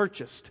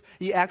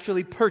 He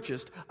actually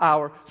purchased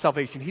our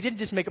salvation. He didn't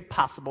just make it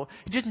possible.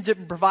 He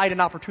didn't provide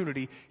an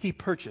opportunity. He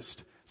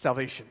purchased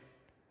salvation.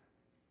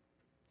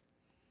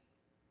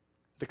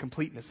 The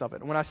completeness of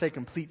it. And when I say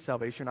complete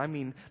salvation, I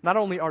mean not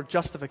only our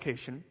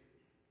justification,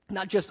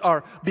 not just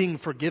our being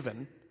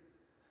forgiven,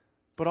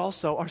 but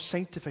also our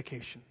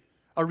sanctification,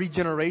 our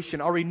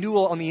regeneration, our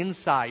renewal on the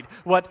inside,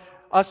 what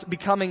us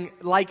becoming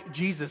like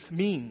Jesus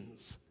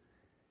means.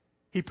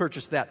 He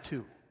purchased that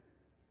too.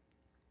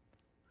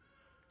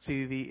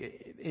 See,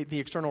 the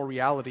external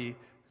reality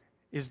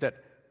is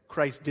that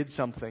Christ did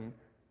something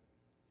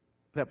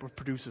that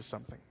produces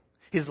something.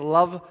 His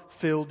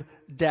love-filled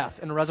death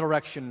and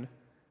resurrection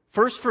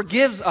first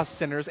forgives us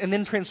sinners and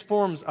then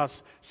transforms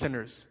us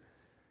sinners.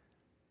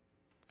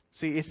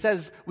 See, it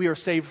says we are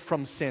saved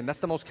from sin. That's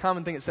the most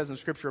common thing it says in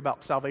Scripture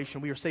about salvation.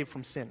 We are saved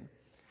from sin.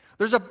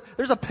 There's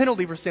a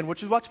penalty for sin,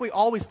 which is what we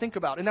always think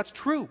about, and that's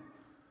true.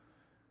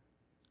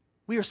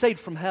 We are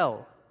saved from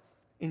hell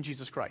in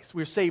Jesus Christ.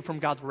 We are saved from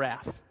God's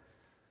wrath.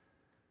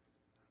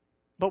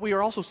 But we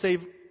are also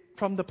saved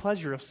from the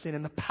pleasure of sin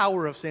and the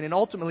power of sin, and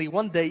ultimately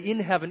one day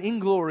in heaven, in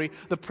glory,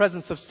 the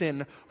presence of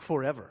sin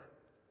forever.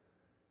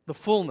 The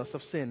fullness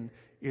of sin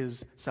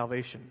is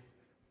salvation.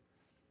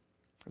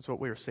 That's what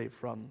we are saved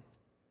from.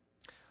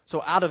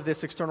 So out of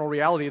this external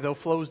reality, though,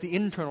 flows the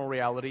internal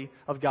reality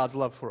of God's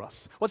love for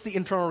us. What's the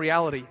internal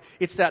reality?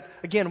 It's that,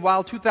 again,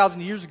 while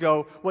 2,000 years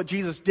ago, what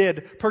Jesus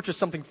did purchased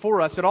something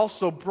for us, it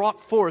also brought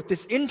forth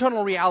this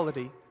internal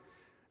reality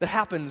that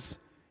happens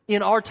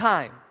in our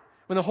time.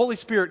 When the Holy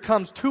Spirit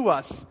comes to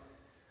us,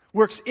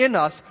 works in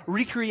us,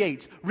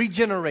 recreates,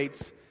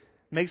 regenerates,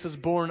 makes us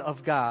born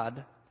of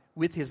God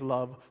with His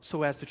love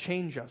so as to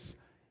change us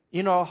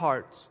in our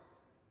hearts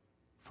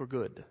for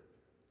good.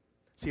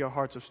 See, our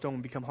hearts of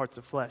stone become hearts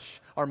of flesh.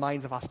 Our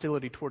minds of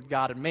hostility toward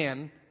God and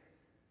man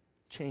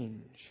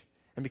change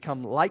and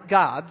become like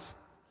God's,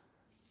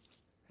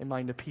 a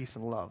mind of peace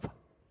and love.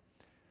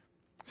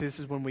 See, this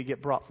is when we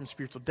get brought from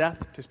spiritual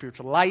death to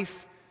spiritual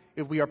life.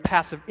 If we are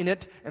passive in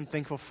it and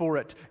thankful for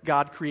it,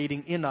 God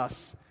creating in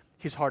us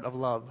His heart of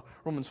love.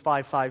 Romans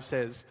 5:5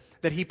 says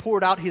that He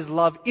poured out His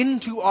love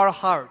into our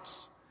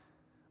hearts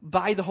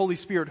by the Holy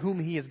Spirit whom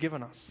He has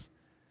given us.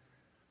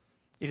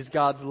 It is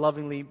God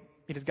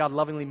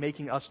lovingly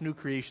making us new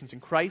creations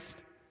in Christ.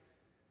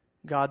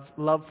 God's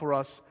love for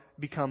us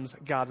becomes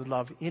God's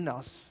love in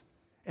us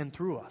and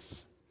through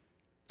us.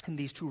 In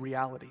these two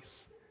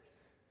realities.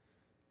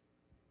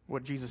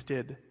 What Jesus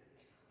did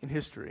in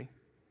history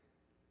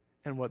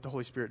and what the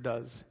Holy Spirit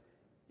does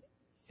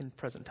in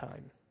present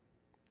time.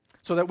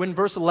 So that when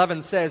verse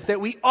 11 says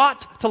that we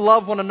ought to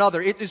love one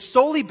another, it is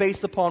solely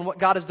based upon what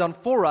God has done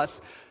for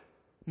us,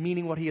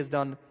 meaning what He has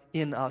done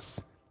in us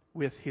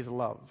with His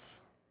love.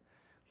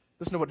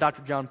 Listen to what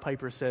Dr. John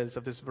Piper says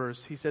of this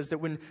verse. He says that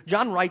when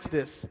John writes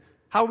this,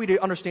 how are we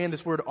to understand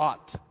this word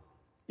ought?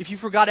 If you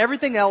forgot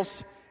everything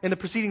else in the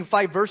preceding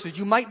 5 verses,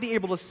 you might be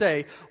able to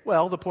say,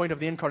 well, the point of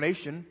the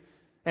incarnation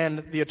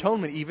And the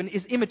atonement even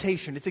is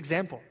imitation, it's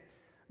example.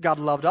 God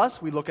loved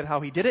us, we look at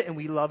how he did it, and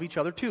we love each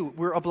other too.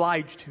 We're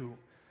obliged to.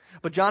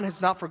 But John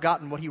has not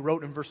forgotten what he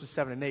wrote in verses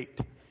 7 and 8,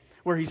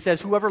 where he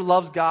says, whoever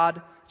loves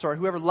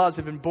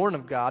has been born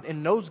of God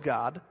and knows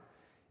God.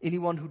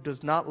 Anyone who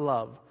does not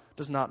love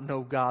does not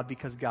know God,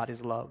 because God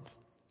is love.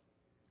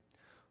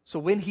 So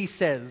when he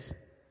says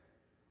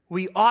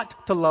we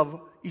ought to love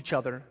each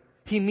other,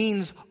 he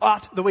means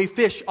ought the way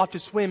fish ought to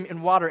swim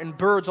in water, and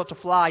birds ought to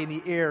fly in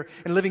the air,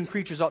 and living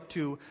creatures ought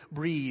to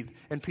breathe,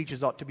 and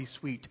peaches ought to be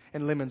sweet,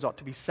 and lemons ought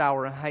to be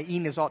sour, and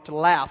hyenas ought to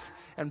laugh,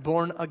 and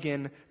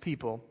born-again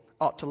people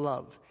ought to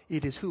love.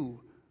 It is who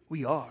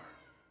we are.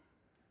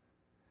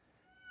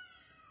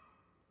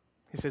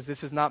 He says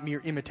this is not mere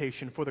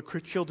imitation. For the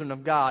children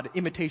of God,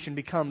 imitation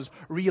becomes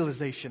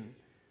realization.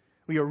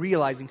 We are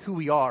realizing who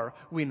we are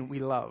when we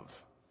love.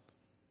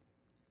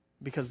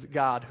 Because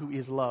God, who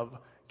is love,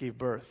 gave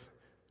birth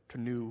to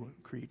new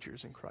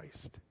creatures in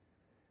Christ.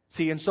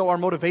 See, and so our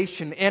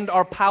motivation and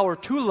our power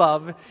to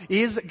love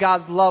is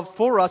God's love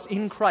for us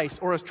in Christ.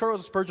 Or as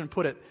Charles Spurgeon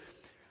put it,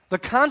 the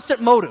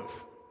constant motive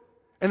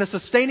and the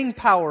sustaining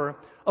power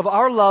of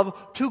our love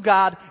to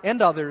God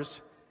and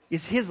others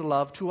is his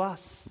love to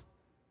us.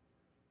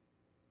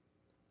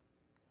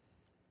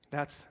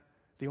 That's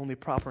the only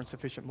proper and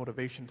sufficient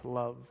motivation to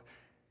love.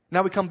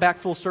 Now we come back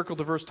full circle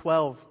to verse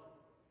 12,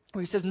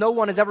 where he says, no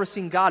one has ever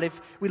seen God.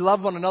 If we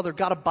love one another,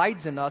 God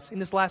abides in us, in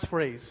this last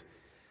phrase.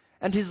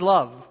 And his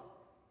love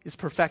is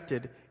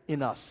perfected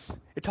in us.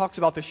 It talks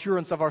about the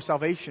assurance of our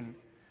salvation.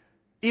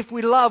 If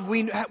we love,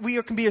 we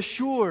can be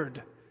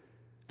assured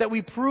that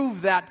we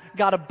prove that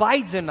God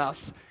abides in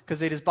us,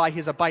 because it is by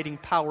his abiding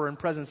power and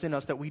presence in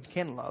us that we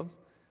can love.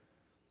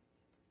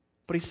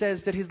 But he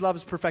says that his love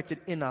is perfected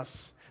in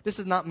us. This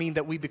does not mean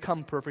that we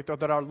become perfect or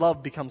that our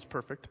love becomes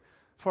perfect.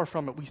 Far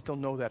from it, we still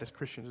know that as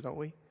Christians, don't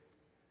we?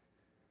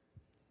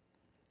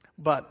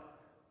 But,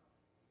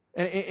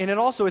 and it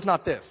also is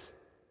not this.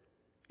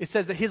 It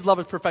says that his love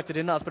is perfected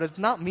in us, but it does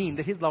not mean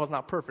that his love is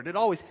not perfect. It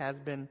always has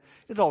been.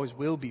 It always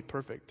will be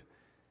perfect.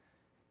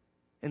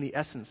 In the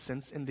essence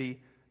sense, in the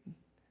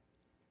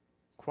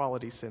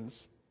quality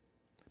sense.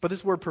 But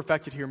this word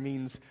perfected here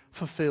means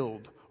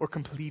fulfilled or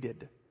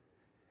completed.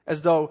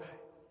 As though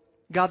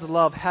God's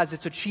love has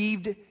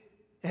achieved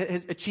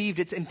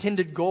its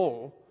intended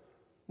goal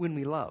when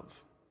we love.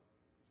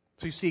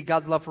 So you see,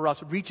 God's love for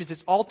us reaches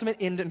its ultimate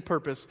end and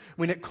purpose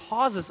when it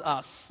causes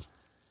us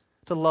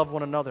to love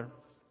one another.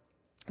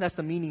 That's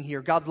the meaning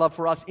here. God's love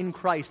for us in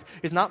Christ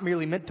is not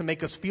merely meant to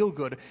make us feel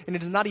good, and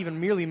it is not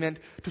even merely meant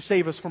to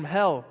save us from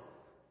hell,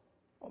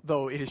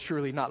 though it is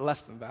surely not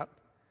less than that.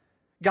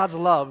 God's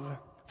love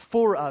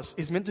for us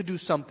is meant to do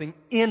something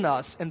in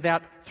us, and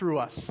that through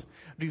us.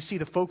 Do you see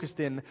the focus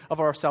then of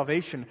our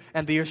salvation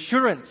and the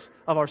assurance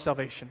of our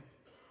salvation?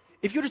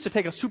 If you were just to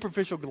take a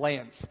superficial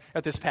glance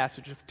at this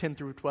passage of 10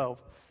 through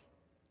 12,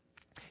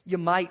 you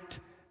might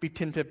be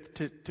tempted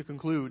to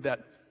conclude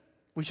that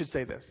we should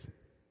say this.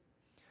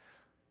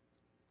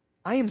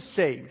 I am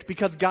saved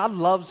because God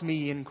loves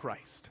me in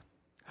Christ.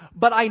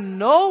 But I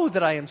know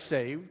that I am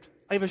saved.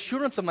 I have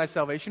assurance of my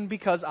salvation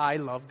because I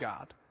love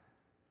God.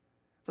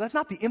 But that's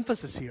not the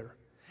emphasis here.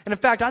 And in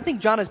fact, I think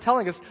John is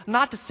telling us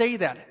not to say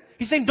that.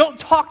 He's saying, don't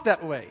talk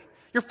that way.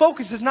 Your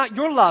focus is not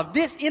your love.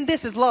 This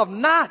is love,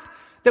 not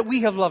that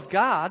we have loved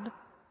God.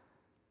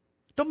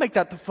 Don't make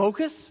that the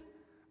focus,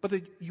 but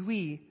that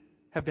we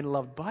have been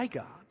loved by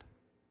God.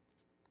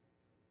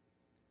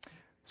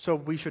 So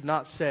we should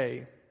not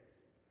say,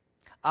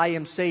 I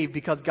am saved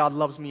because God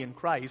loves me in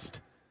Christ,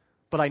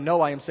 but I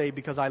know I am saved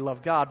because I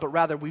love God. But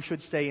rather we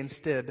should say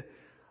instead,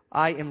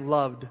 I am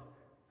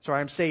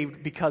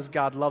saved because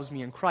God loves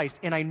me in Christ.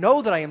 And I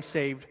know that I am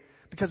saved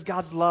because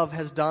God's love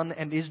has done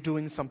and is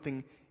doing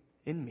something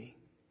in me.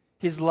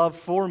 His love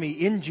for me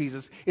in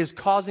Jesus is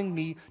causing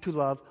me to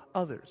love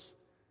others.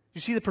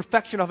 You see the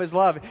perfection of his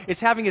love.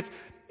 It's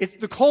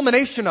the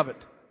culmination of it.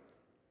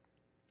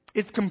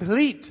 It's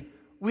complete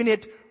when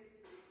it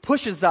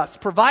pushes us,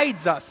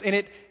 provides us, and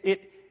it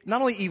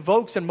not only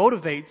evokes and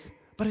motivates,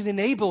 but it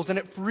enables and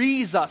it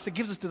frees us. It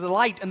gives us the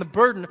delight and the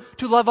burden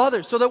to love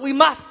others so that we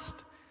must.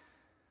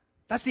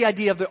 That's the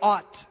idea of the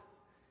ought.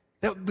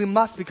 That we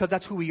must because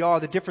that's who we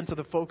are. The difference of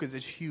the focus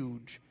is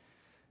huge.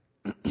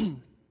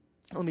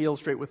 Let me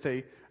illustrate with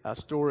a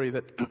story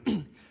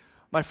that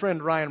my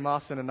friend Ryan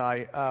Mawson and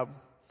I,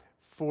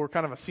 for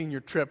kind of a senior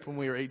trip when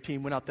we were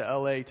 18, went out to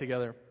L.A.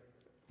 together.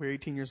 We were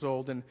 18 years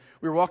old, and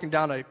we were walking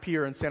down a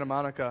pier in Santa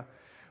Monica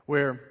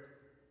where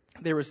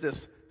there was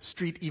this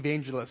street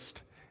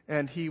evangelist,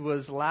 and he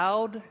was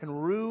loud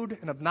and rude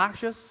and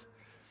obnoxious,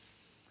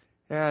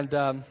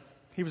 and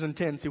he was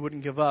intense. He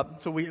wouldn't give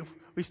up. So we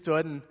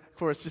stood, and of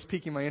course, just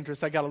piquing my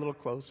interest, I got a little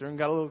closer and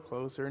got a little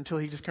closer until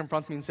he just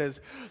confronts me and says,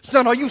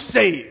 "Son, are you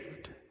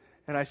saved?"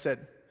 And I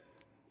said,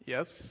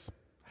 "Yes."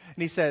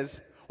 And he says,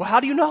 "Well,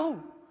 how do you know?"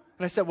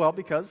 And I said, "Well,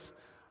 because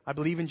I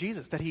believe in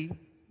Jesus, that he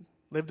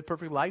lived a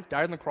perfect life,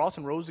 died on the cross,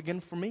 and rose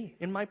again for me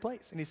in my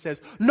place." And he says,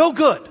 "No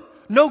good,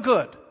 no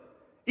good.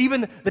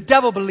 Even the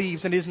devil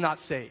believes and is not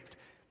saved."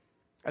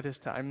 At this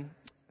time,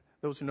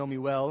 those who know me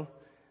well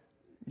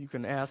You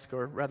can ask,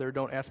 or rather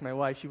don't ask my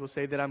wife. She will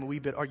say that I'm a wee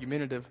bit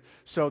argumentative,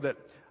 so that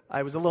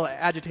I was a little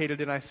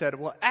agitated, and I said,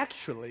 well,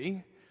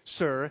 actually,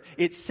 sir,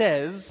 it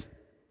says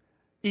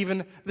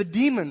even the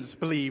demons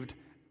believe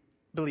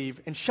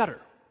and shudder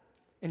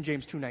in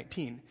James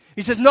 2:19.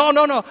 He says,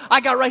 no,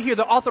 I got right here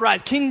the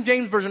authorized King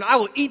James Version. I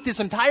will eat this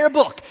entire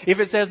book if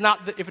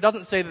it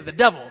doesn't say that the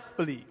devil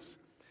believes.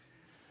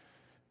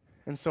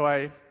 And so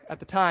I, at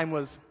the time,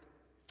 was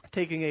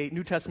taking a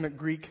New Testament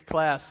Greek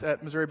class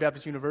at Missouri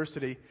Baptist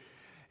University,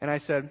 and I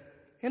said,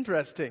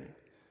 interesting.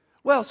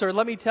 Well, sir,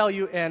 let me tell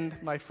you, and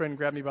my friend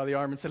grabbed me by the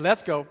arm and said,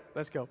 let's go.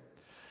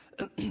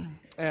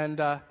 And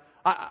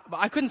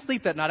I couldn't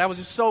sleep that night. I was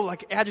just so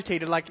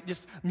agitated,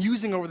 just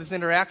musing over this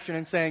interaction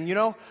and saying,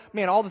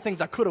 man, all the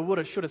things I could have, would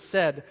have, should have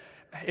said.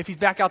 If he's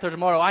back out there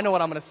tomorrow, I know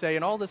what I'm going to say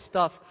and all this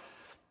stuff.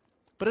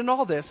 But in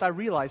all this, I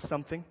realized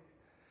something.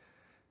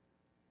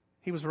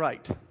 He was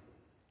right.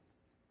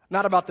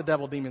 Not about the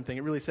devil-demon thing.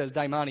 It really says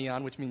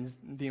daimonion, which means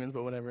demons,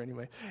 but whatever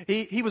anyway.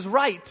 He was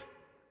right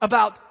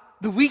about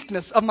the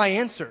weakness of my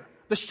answer,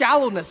 the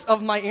shallowness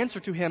of my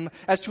answer to him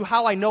as to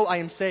how I know I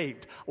am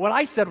saved. What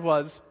I said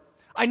was,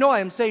 I know I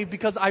am saved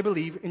because I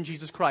believe in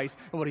Jesus Christ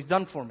and what he's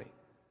done for me.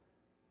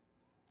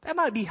 That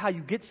might be how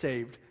you get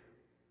saved.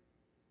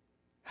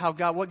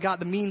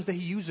 The means that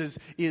he uses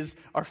is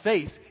our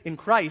faith in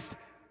Christ,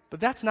 but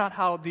that's not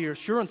how the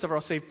assurance of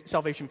our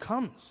salvation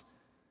comes.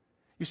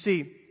 You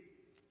see,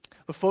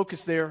 the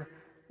focus there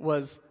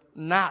was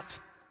not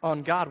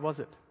on God, was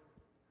it?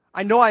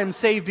 I know I am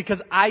saved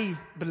because I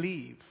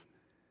believe.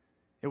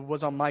 It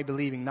was on my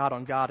believing, not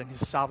on God and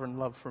his sovereign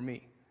love for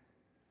me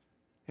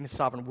and his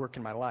sovereign work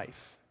in my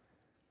life.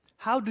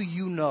 How do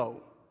you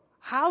know?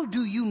 How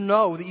do you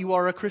know that you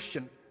are a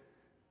Christian?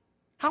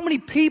 How many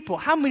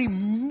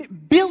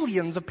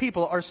billions of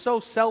people are so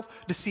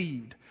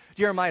self-deceived?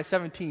 Jeremiah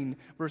 17,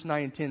 verse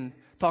 9 and 10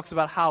 talks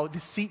about how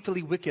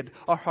deceitfully wicked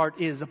our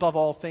heart is above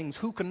all things.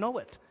 Who can know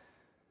it?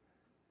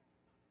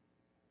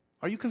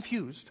 Are you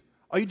confused?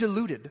 Are you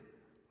deluded?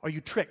 Are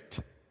you tricked?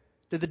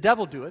 Did the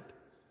devil do it?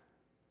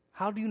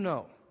 How do you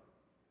know?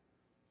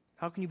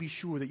 How can you be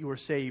sure that you are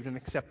saved and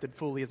accepted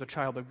fully as a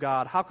child of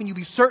God? How can you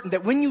be certain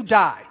that when you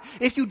die,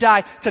 if you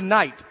die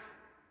tonight,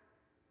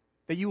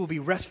 that you will be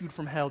rescued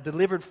from hell,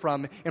 delivered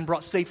from, and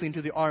brought safely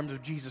into the arms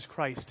of Jesus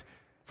Christ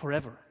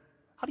forever?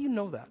 How do you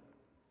know that?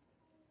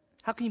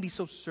 How can you be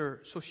so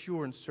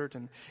sure and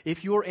certain?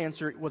 If your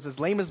answer was as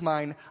lame as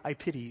mine, I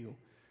pity you.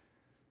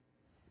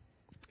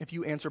 If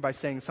you answer by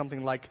saying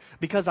something like,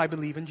 because I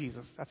believe in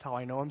Jesus, that's how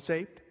I know I'm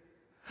saved.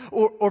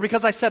 Or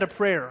because I said a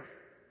prayer,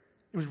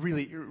 it was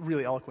really,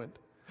 really eloquent.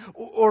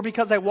 Or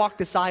because I walked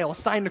this aisle,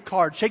 signed a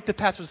card, shake the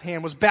pastor's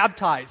hand, was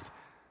baptized.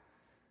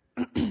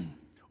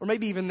 Or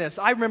maybe even this.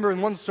 I remember in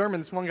one sermon,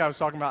 this one guy was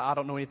talking about, I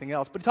don't know anything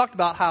else, but he talked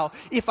about how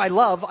if I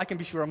love, I can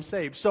be sure I'm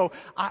saved. So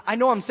I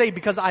know I'm saved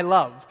because I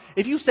love.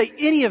 If you say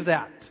any of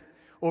that,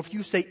 or if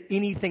you say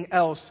anything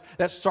else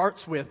that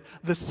starts with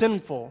the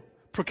sinful,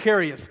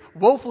 precarious,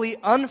 woefully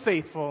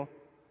unfaithful,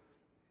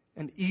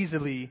 and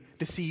easily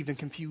deceived and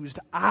confused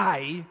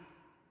then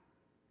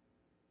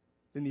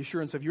the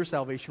assurance of your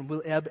salvation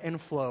will ebb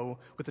and flow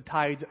with the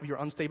tides of your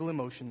unstable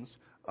emotions,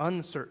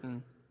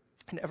 uncertain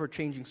and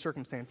ever-changing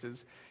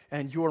circumstances,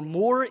 and your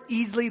more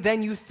easily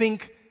than you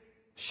think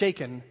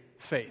shaken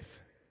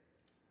faith.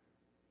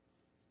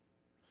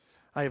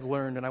 I have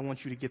learned, and I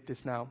want you to get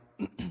this now,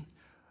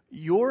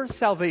 your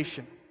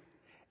salvation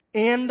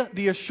and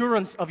the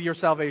assurance of your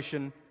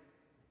salvation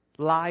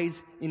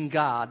lies in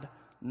God,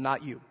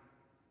 not you.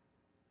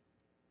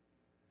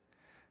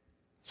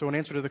 So an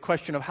answer to the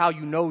question of how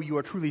you know you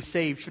are truly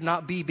saved should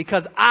not be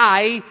because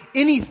I,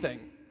 anything,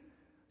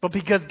 but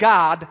because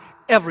God,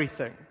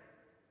 everything.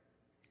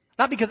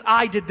 Not because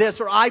I did this,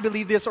 or I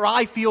believe this, or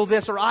I feel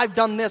this, or I've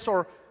done this,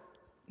 or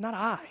not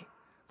I,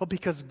 but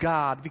because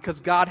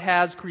God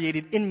has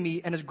created in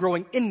me and is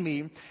growing in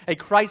me a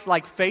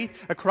Christ-like faith,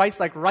 a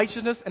Christ-like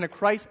righteousness, and a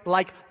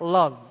Christ-like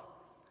love.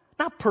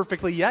 Not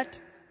perfectly yet,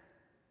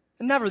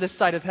 and never this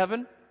side of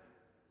heaven,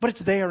 but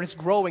it's there and it's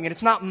growing and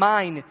it's not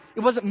mine.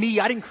 It wasn't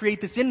me. I didn't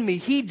create this in me.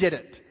 He did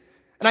it.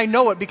 And I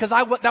know it because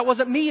that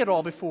wasn't me at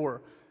all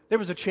before. There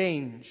was a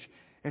change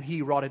and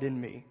he wrought it in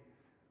me.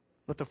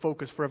 Let the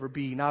focus forever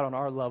be not on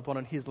our love, but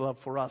on his love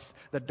for us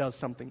that does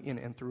something in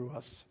and through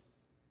us.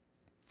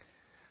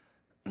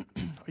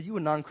 Are you a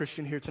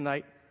non-Christian here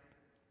tonight?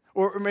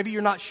 Or maybe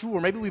you're not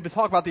sure. Maybe we've been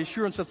talking about the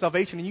assurance of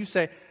salvation and you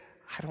say,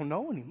 I don't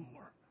know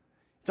anymore.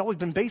 It's always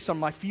been based on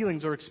my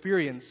feelings or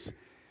experience.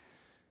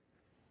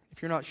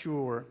 If you're not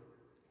sure,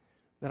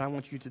 then I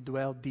want you to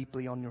dwell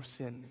deeply on your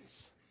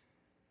sins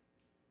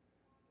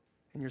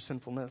and your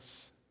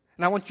sinfulness.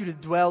 And I want you to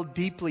dwell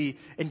deeply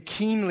and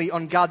keenly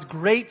on God's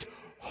great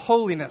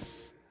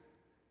holiness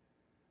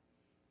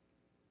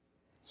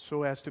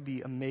so as to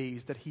be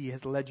amazed that he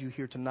has led you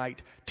here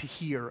tonight to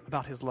hear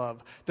about his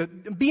love.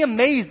 Be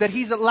amazed that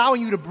he's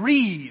allowing you to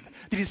breathe,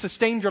 that he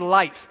sustained your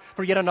life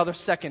for yet another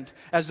second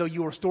as though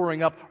you were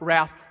storing up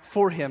wrath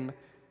for him.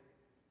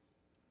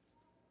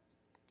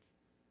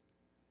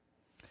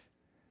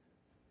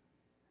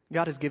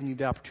 God has given you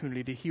the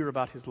opportunity to hear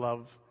about his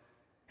love,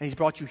 and he's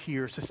brought you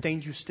here,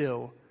 sustained you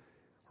still.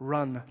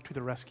 Run to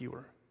the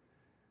rescuer,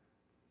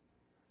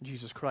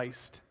 Jesus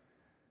Christ.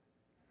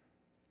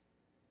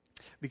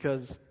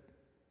 Because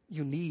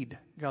you need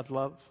God's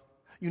love.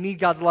 You need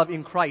God's love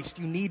in Christ.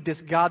 You need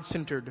this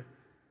God-centered,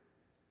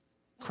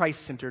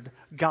 Christ-centered,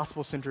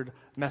 gospel-centered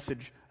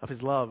message of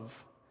his love.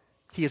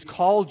 He has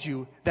called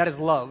you, that is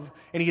love,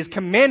 and he has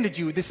commanded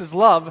you, this is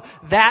love,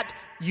 that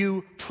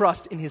you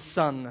trust in his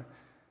Son.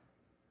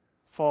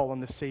 Fall on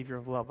the Savior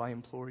of love, I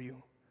implore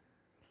you.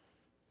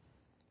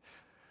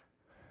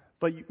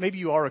 But maybe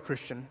you are a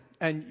Christian,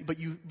 but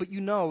you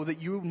know that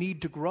you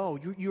need to grow.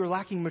 You're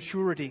lacking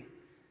maturity,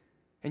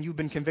 and you've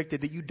been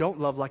convicted that you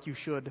don't love like you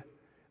should.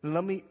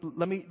 Let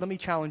me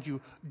challenge you.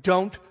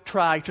 Don't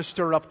try to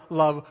stir up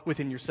love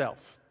within yourself.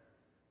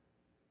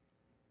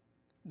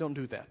 Don't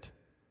do that.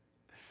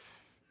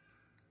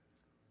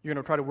 You're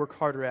going to try to work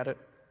harder at it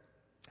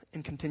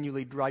and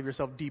continually drive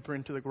yourself deeper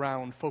into the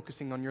ground,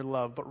 focusing on your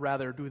love, but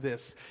rather do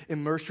this.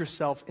 Immerse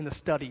yourself in the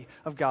study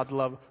of God's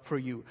love for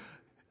you.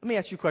 Let me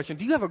ask you a question.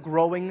 Do you have a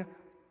growing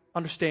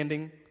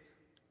understanding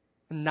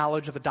and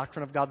knowledge of the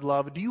doctrine of God's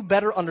love? Do you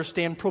better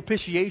understand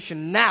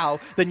propitiation now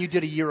than you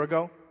did a year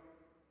ago?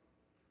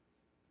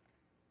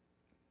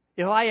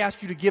 If I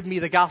asked you to give me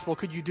the gospel,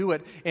 could you do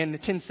it in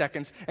 10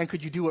 seconds, and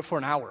could you do it for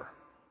an hour?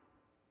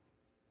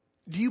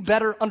 Do you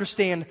better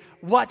understand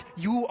what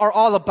you are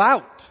all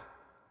about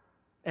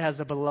as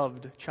a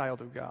beloved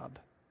child of God?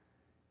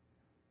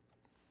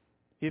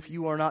 If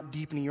you are not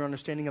deepening your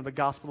understanding of the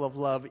gospel of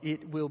love,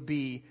 it will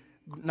be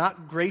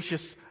not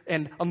gracious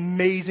and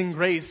amazing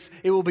grace.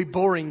 It will be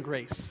boring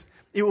grace.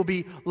 It will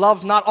be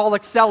love's not all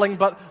excelling,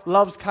 but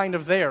love's kind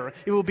of there.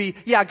 It will be,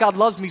 yeah, God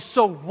loves me,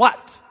 so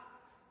what?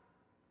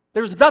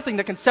 There's nothing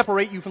that can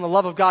separate you from the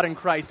love of God in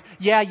Christ.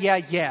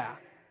 Yeah.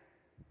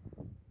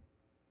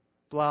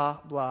 Blah,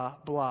 blah,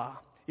 blah.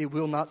 It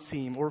will not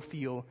seem or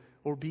feel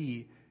or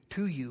be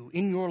to you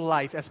in your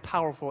life as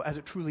powerful as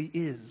it truly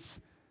is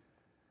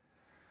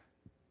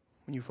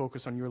when you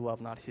focus on your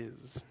love, not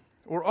his.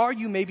 Or are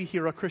you maybe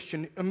here a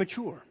Christian,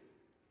 immature?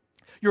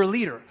 You're a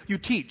leader. You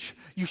teach.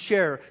 You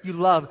share. You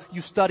love.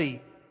 You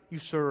study. You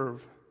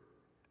serve.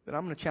 Then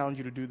I'm going to challenge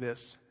you to do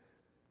this.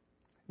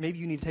 Maybe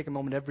you need to take a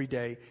moment every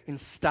day and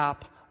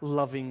stop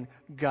loving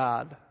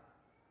God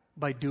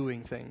by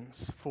doing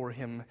things for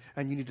him.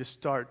 And you need to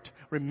start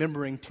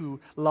remembering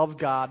to love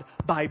God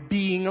by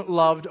being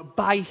loved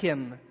by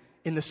him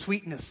in the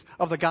sweetness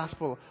of the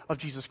gospel of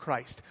Jesus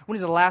Christ. When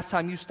is the last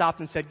time you stopped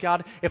and said,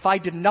 God, if I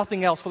did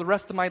nothing else for the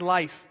rest of my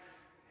life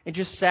and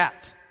just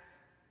sat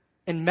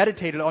and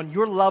meditated on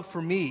your love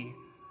for me,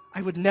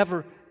 I would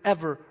never,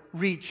 ever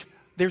reach.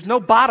 There's no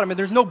bottom and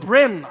there's no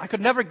brim. I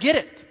could never get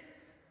it.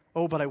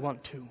 Oh, but I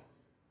want to.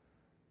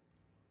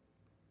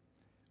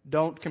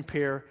 Don't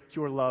compare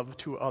your love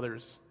to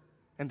others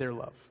and their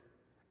love.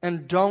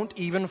 And don't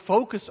even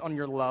focus on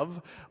your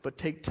love, but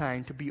take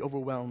time to be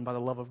overwhelmed by the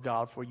love of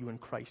God for you in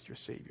Christ your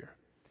Savior.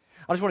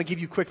 I just want to give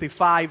you quickly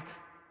 5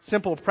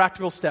 simple,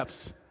 practical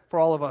steps for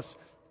all of us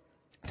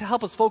to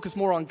help us focus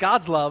more on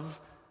God's love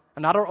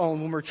and not our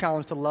own when we're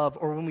challenged to love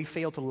or when we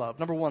fail to love.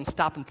 Number 1,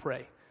 stop and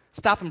pray.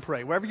 Stop and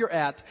pray. Wherever you're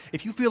at,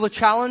 if you feel the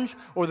challenge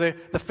or the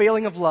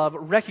failing of love,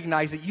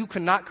 recognize that you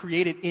cannot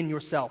create it in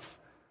yourself.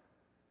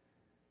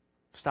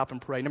 Stop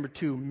and pray. Number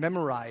 2,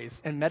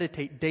 memorize and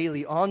meditate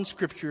daily on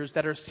scriptures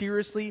that are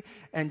seriously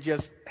and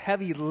just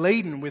heavy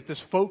laden with this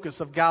focus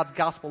of God's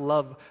gospel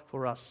love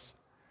for us.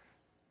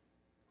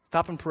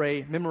 Stop and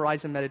pray,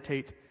 memorize and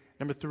meditate.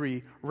 Number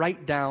 3,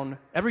 write down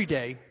every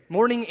day,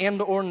 morning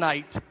and or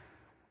night,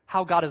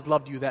 how God has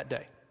loved you that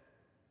day.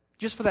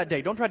 Just for that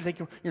day. Don't try to take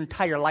your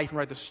entire life and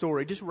write the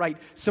story. Just write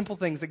simple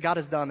things that God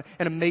has done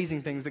and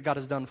amazing things that God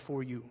has done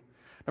for you.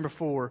 Number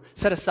 4,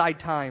 set aside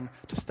time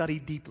to study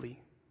deeply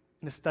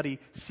and to study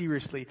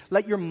seriously.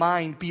 Let your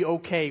mind be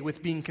okay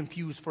with being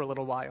confused for a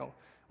little while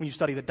when you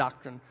study the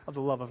doctrine of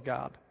the love of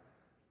God.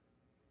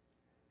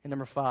 And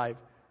number 5,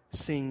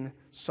 sing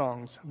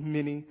songs,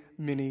 many,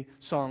 many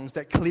songs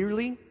that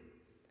clearly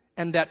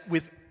and that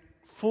with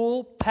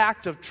full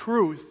pact of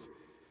truth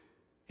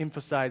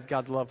emphasize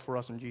God's love for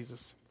us in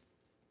Jesus.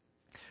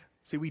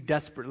 See, we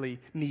desperately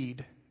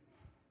need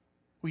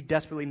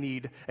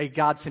a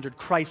God-centered,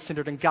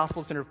 Christ-centered, and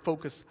gospel-centered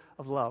focus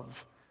of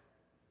love.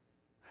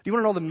 Do you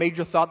want to know the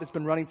major thought that's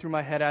been running through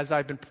my head as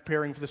I've been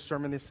preparing for this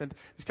sermon these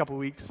couple of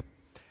weeks?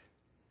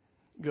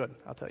 Good,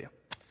 I'll tell you.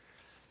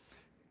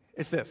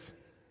 It's this.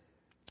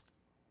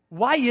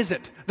 Why is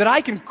it that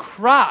I can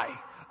cry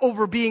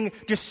over being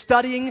just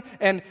studying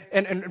and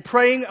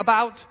praying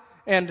about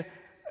and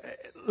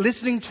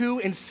listening to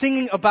and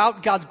singing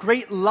about God's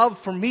great love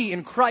for me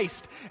in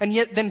Christ, and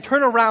yet then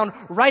turn around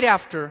right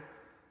after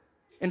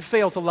and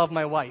fail to love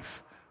my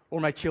wife or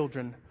my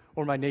children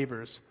or my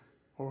neighbors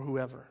or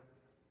whoever?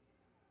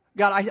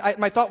 God,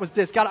 my thought was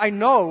this. God, I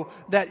know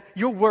that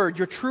your word,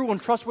 your true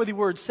and trustworthy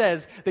word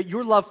says that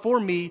your love for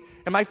me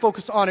and my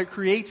focus on it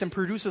creates and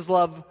produces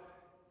love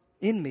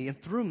in me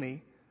and through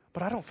me,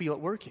 but I don't feel it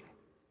working.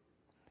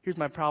 Here's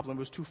my problem. It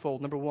was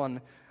twofold. Number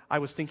 1, I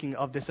was thinking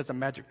of this as a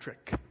magic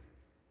trick.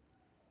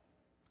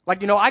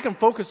 Like, I can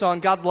focus on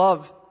God's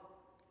love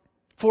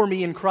for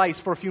me in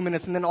Christ for a few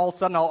minutes, and then all of a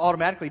sudden I'll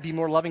automatically be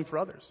more loving for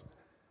others.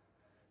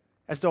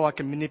 As though I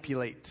can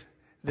manipulate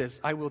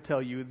this. I will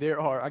tell you,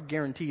 I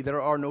guarantee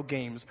there are no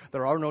games,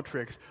 there are no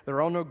tricks,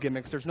 there are no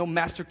gimmicks, there's no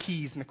master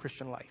keys in the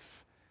Christian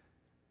life.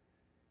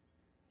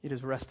 It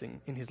is resting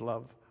in His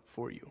love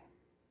for you.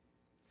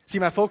 See,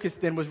 my focus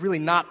then was really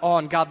not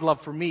on God's love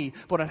for me,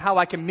 but on how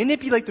I can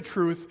manipulate the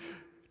truth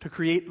to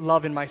create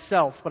love in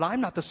myself. But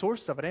I'm not the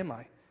source of it, am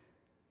I?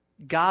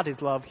 God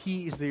is love.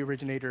 He is the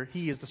originator.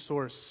 He is the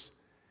source.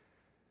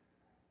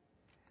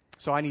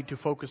 So I need to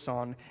focus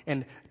on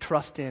and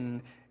trust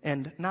in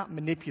and not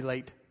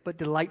manipulate, but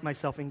delight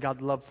myself in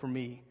God's love for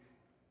me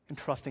and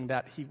trusting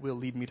that He will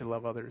lead me to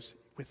love others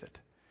with it.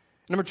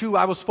 Number 2,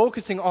 I was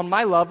focusing on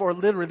my love, or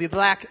literally the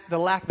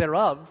lack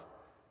thereof,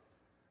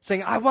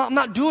 saying, I'm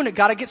not doing it,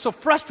 God. I get so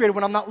frustrated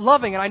when I'm not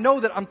loving, and I know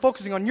that I'm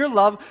focusing on your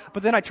love,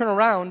 but then I turn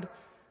around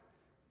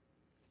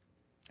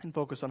and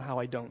focus on how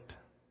I don't.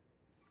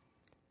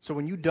 So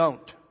when you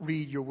don't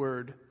read your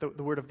word,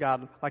 the word of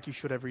God, like you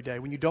should every day,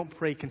 when you don't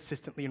pray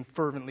consistently and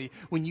fervently,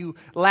 when you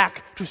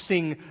lack to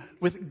sing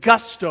with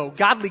gusto,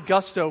 godly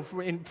gusto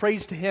in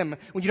praise to Him,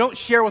 when you don't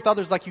share with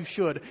others like you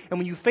should, and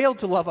when you fail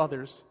to love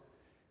others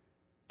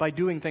by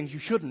doing things you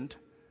shouldn't,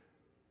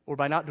 or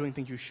by not doing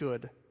things you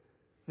should,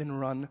 then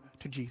run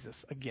to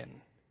Jesus again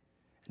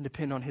and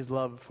depend on His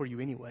love for you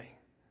anyway.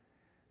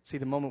 See,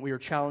 the moment we are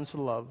challenged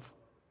to love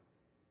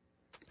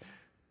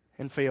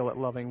and fail at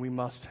loving, we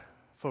must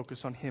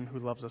focus on Him who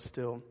loves us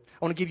still.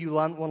 I want to give you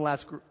one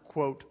last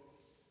quote.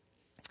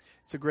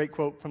 It's a great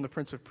quote from the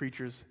Prince of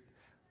Preachers,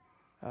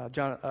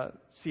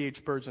 C.H.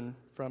 Spurgeon,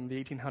 from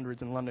the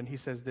 1800s in London. He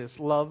says this: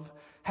 "Love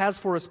has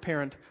for its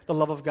parent the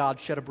love of God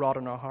shed abroad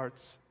in our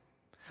hearts.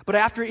 But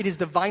after it is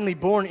divinely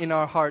born in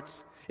our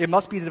hearts, it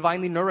must be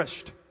divinely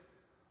nourished.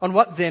 On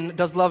what then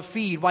does love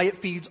feed? Why, it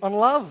feeds on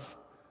love.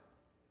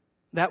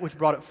 That which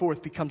brought it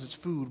forth becomes its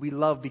food. We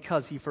love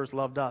because He first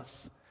loved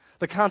us.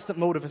 The constant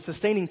motive and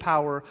sustaining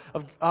power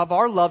of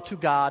our love to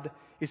God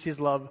is His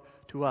love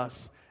to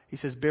us." He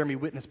says, "Bear me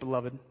witness,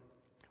 beloved.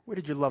 Where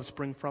did your love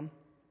spring from?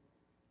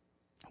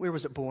 Where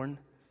was it born?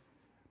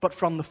 But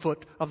from the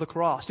foot of the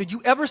cross. Did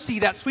you ever see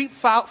that sweet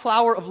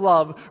flower of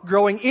love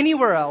growing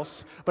anywhere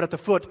else but at the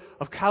foot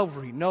of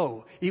Calvary?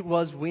 No, it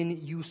was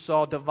when you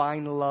saw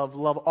divine love,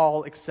 love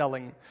all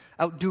excelling,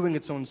 outdoing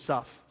its own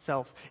self.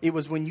 It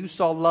was when you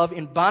saw love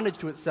in bondage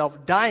to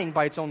itself, dying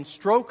by its own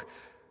stroke,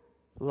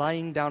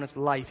 laying down its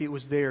life. It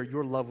was there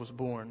your love was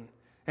born.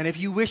 And if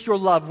you wish your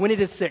love, when it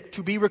is sick,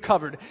 to be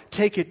recovered,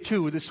 take it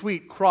to the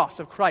sweet cross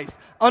of Christ,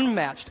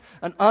 unmatched,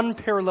 an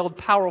unparalleled,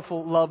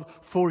 powerful love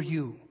for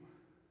you."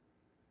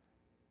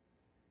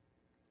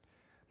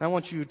 I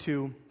want you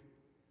to,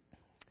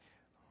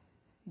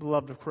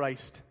 beloved of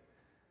Christ,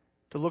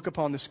 to look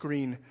upon the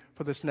screen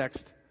for this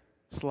next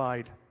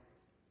slide.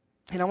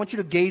 And I want you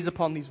to gaze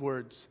upon these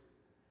words.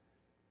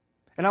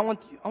 And I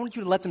want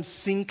you to let them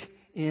sink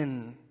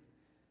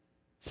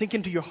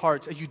into your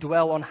hearts as you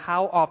dwell on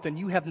how often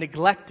you have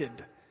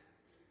neglected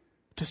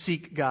to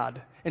seek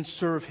God and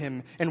serve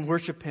Him and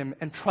worship Him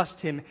and trust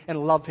Him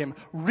and love Him.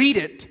 Read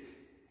it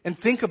and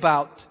think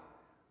about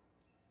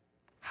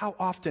how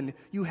often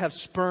you have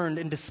spurned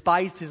and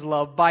despised His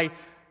love by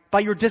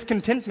your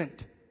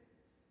discontentment.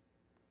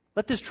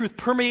 Let this truth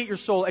permeate your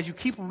soul as you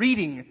keep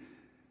reading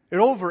it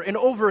over and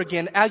over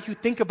again, as you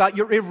think about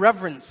your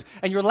irreverence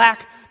and your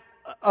lack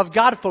of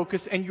God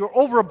focus and your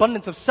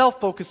overabundance of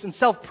self-focus and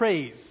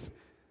self-praise.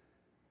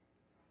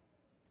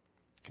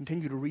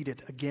 Continue to read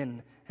it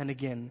again and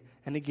again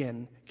and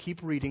again.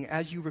 Keep reading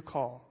as you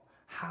recall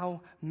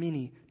how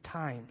many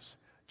times,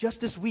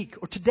 just this week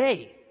or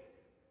today,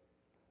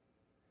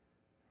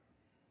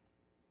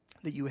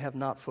 that you have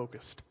not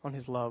focused on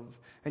His love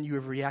and you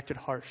have reacted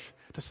harsh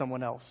to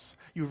someone else.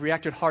 You've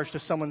reacted harsh to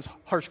someone's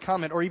harsh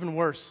comment, or even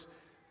worse.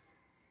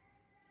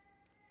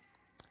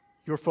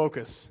 Your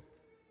focus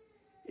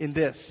in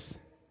this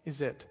is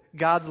it.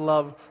 God's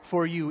love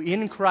for you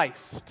in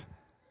Christ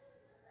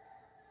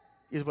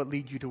is what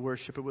leads you to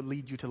worship. It would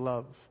lead you to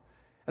love.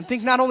 And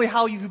think not only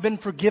how you've been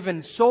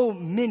forgiven so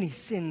many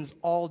sins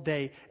all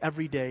day,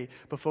 every day,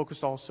 but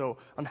focus also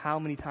on how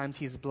many times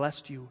He has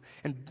blessed you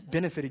and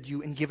benefited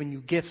you and given you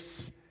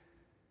gifts.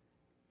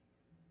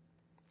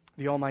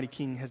 The Almighty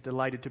King has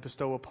delighted to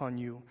bestow upon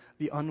you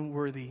the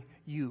unworthy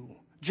you.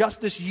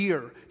 Just this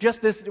year,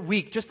 just this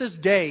week, just this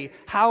day,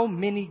 how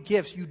many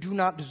gifts you do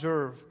not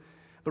deserve.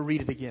 But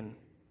read it again.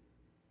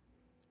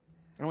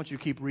 I want you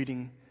to keep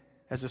reading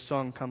as the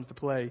song comes to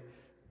play,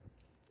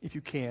 if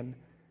you can.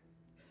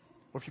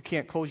 Or if you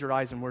can't, close your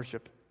eyes and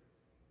worship.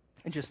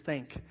 And just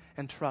thank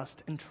and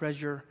trust and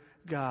treasure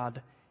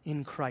God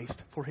in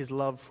Christ for His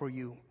love for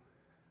you,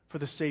 for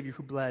the Savior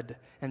who bled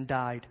and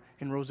died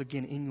and rose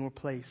again in your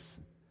place.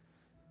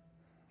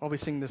 While we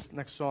sing this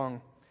next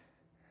song,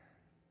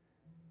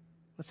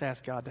 let's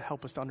ask God to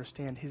help us to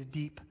understand His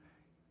deep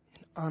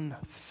and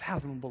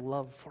unfathomable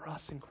love for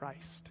us in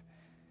Christ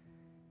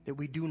that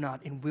we do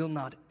not and will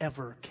not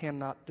ever,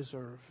 cannot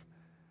deserve.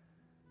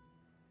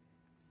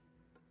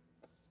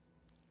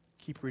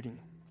 Keep reading.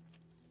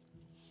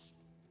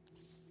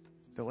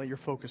 Don't let your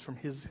focus from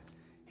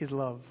His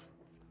love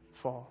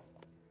fall.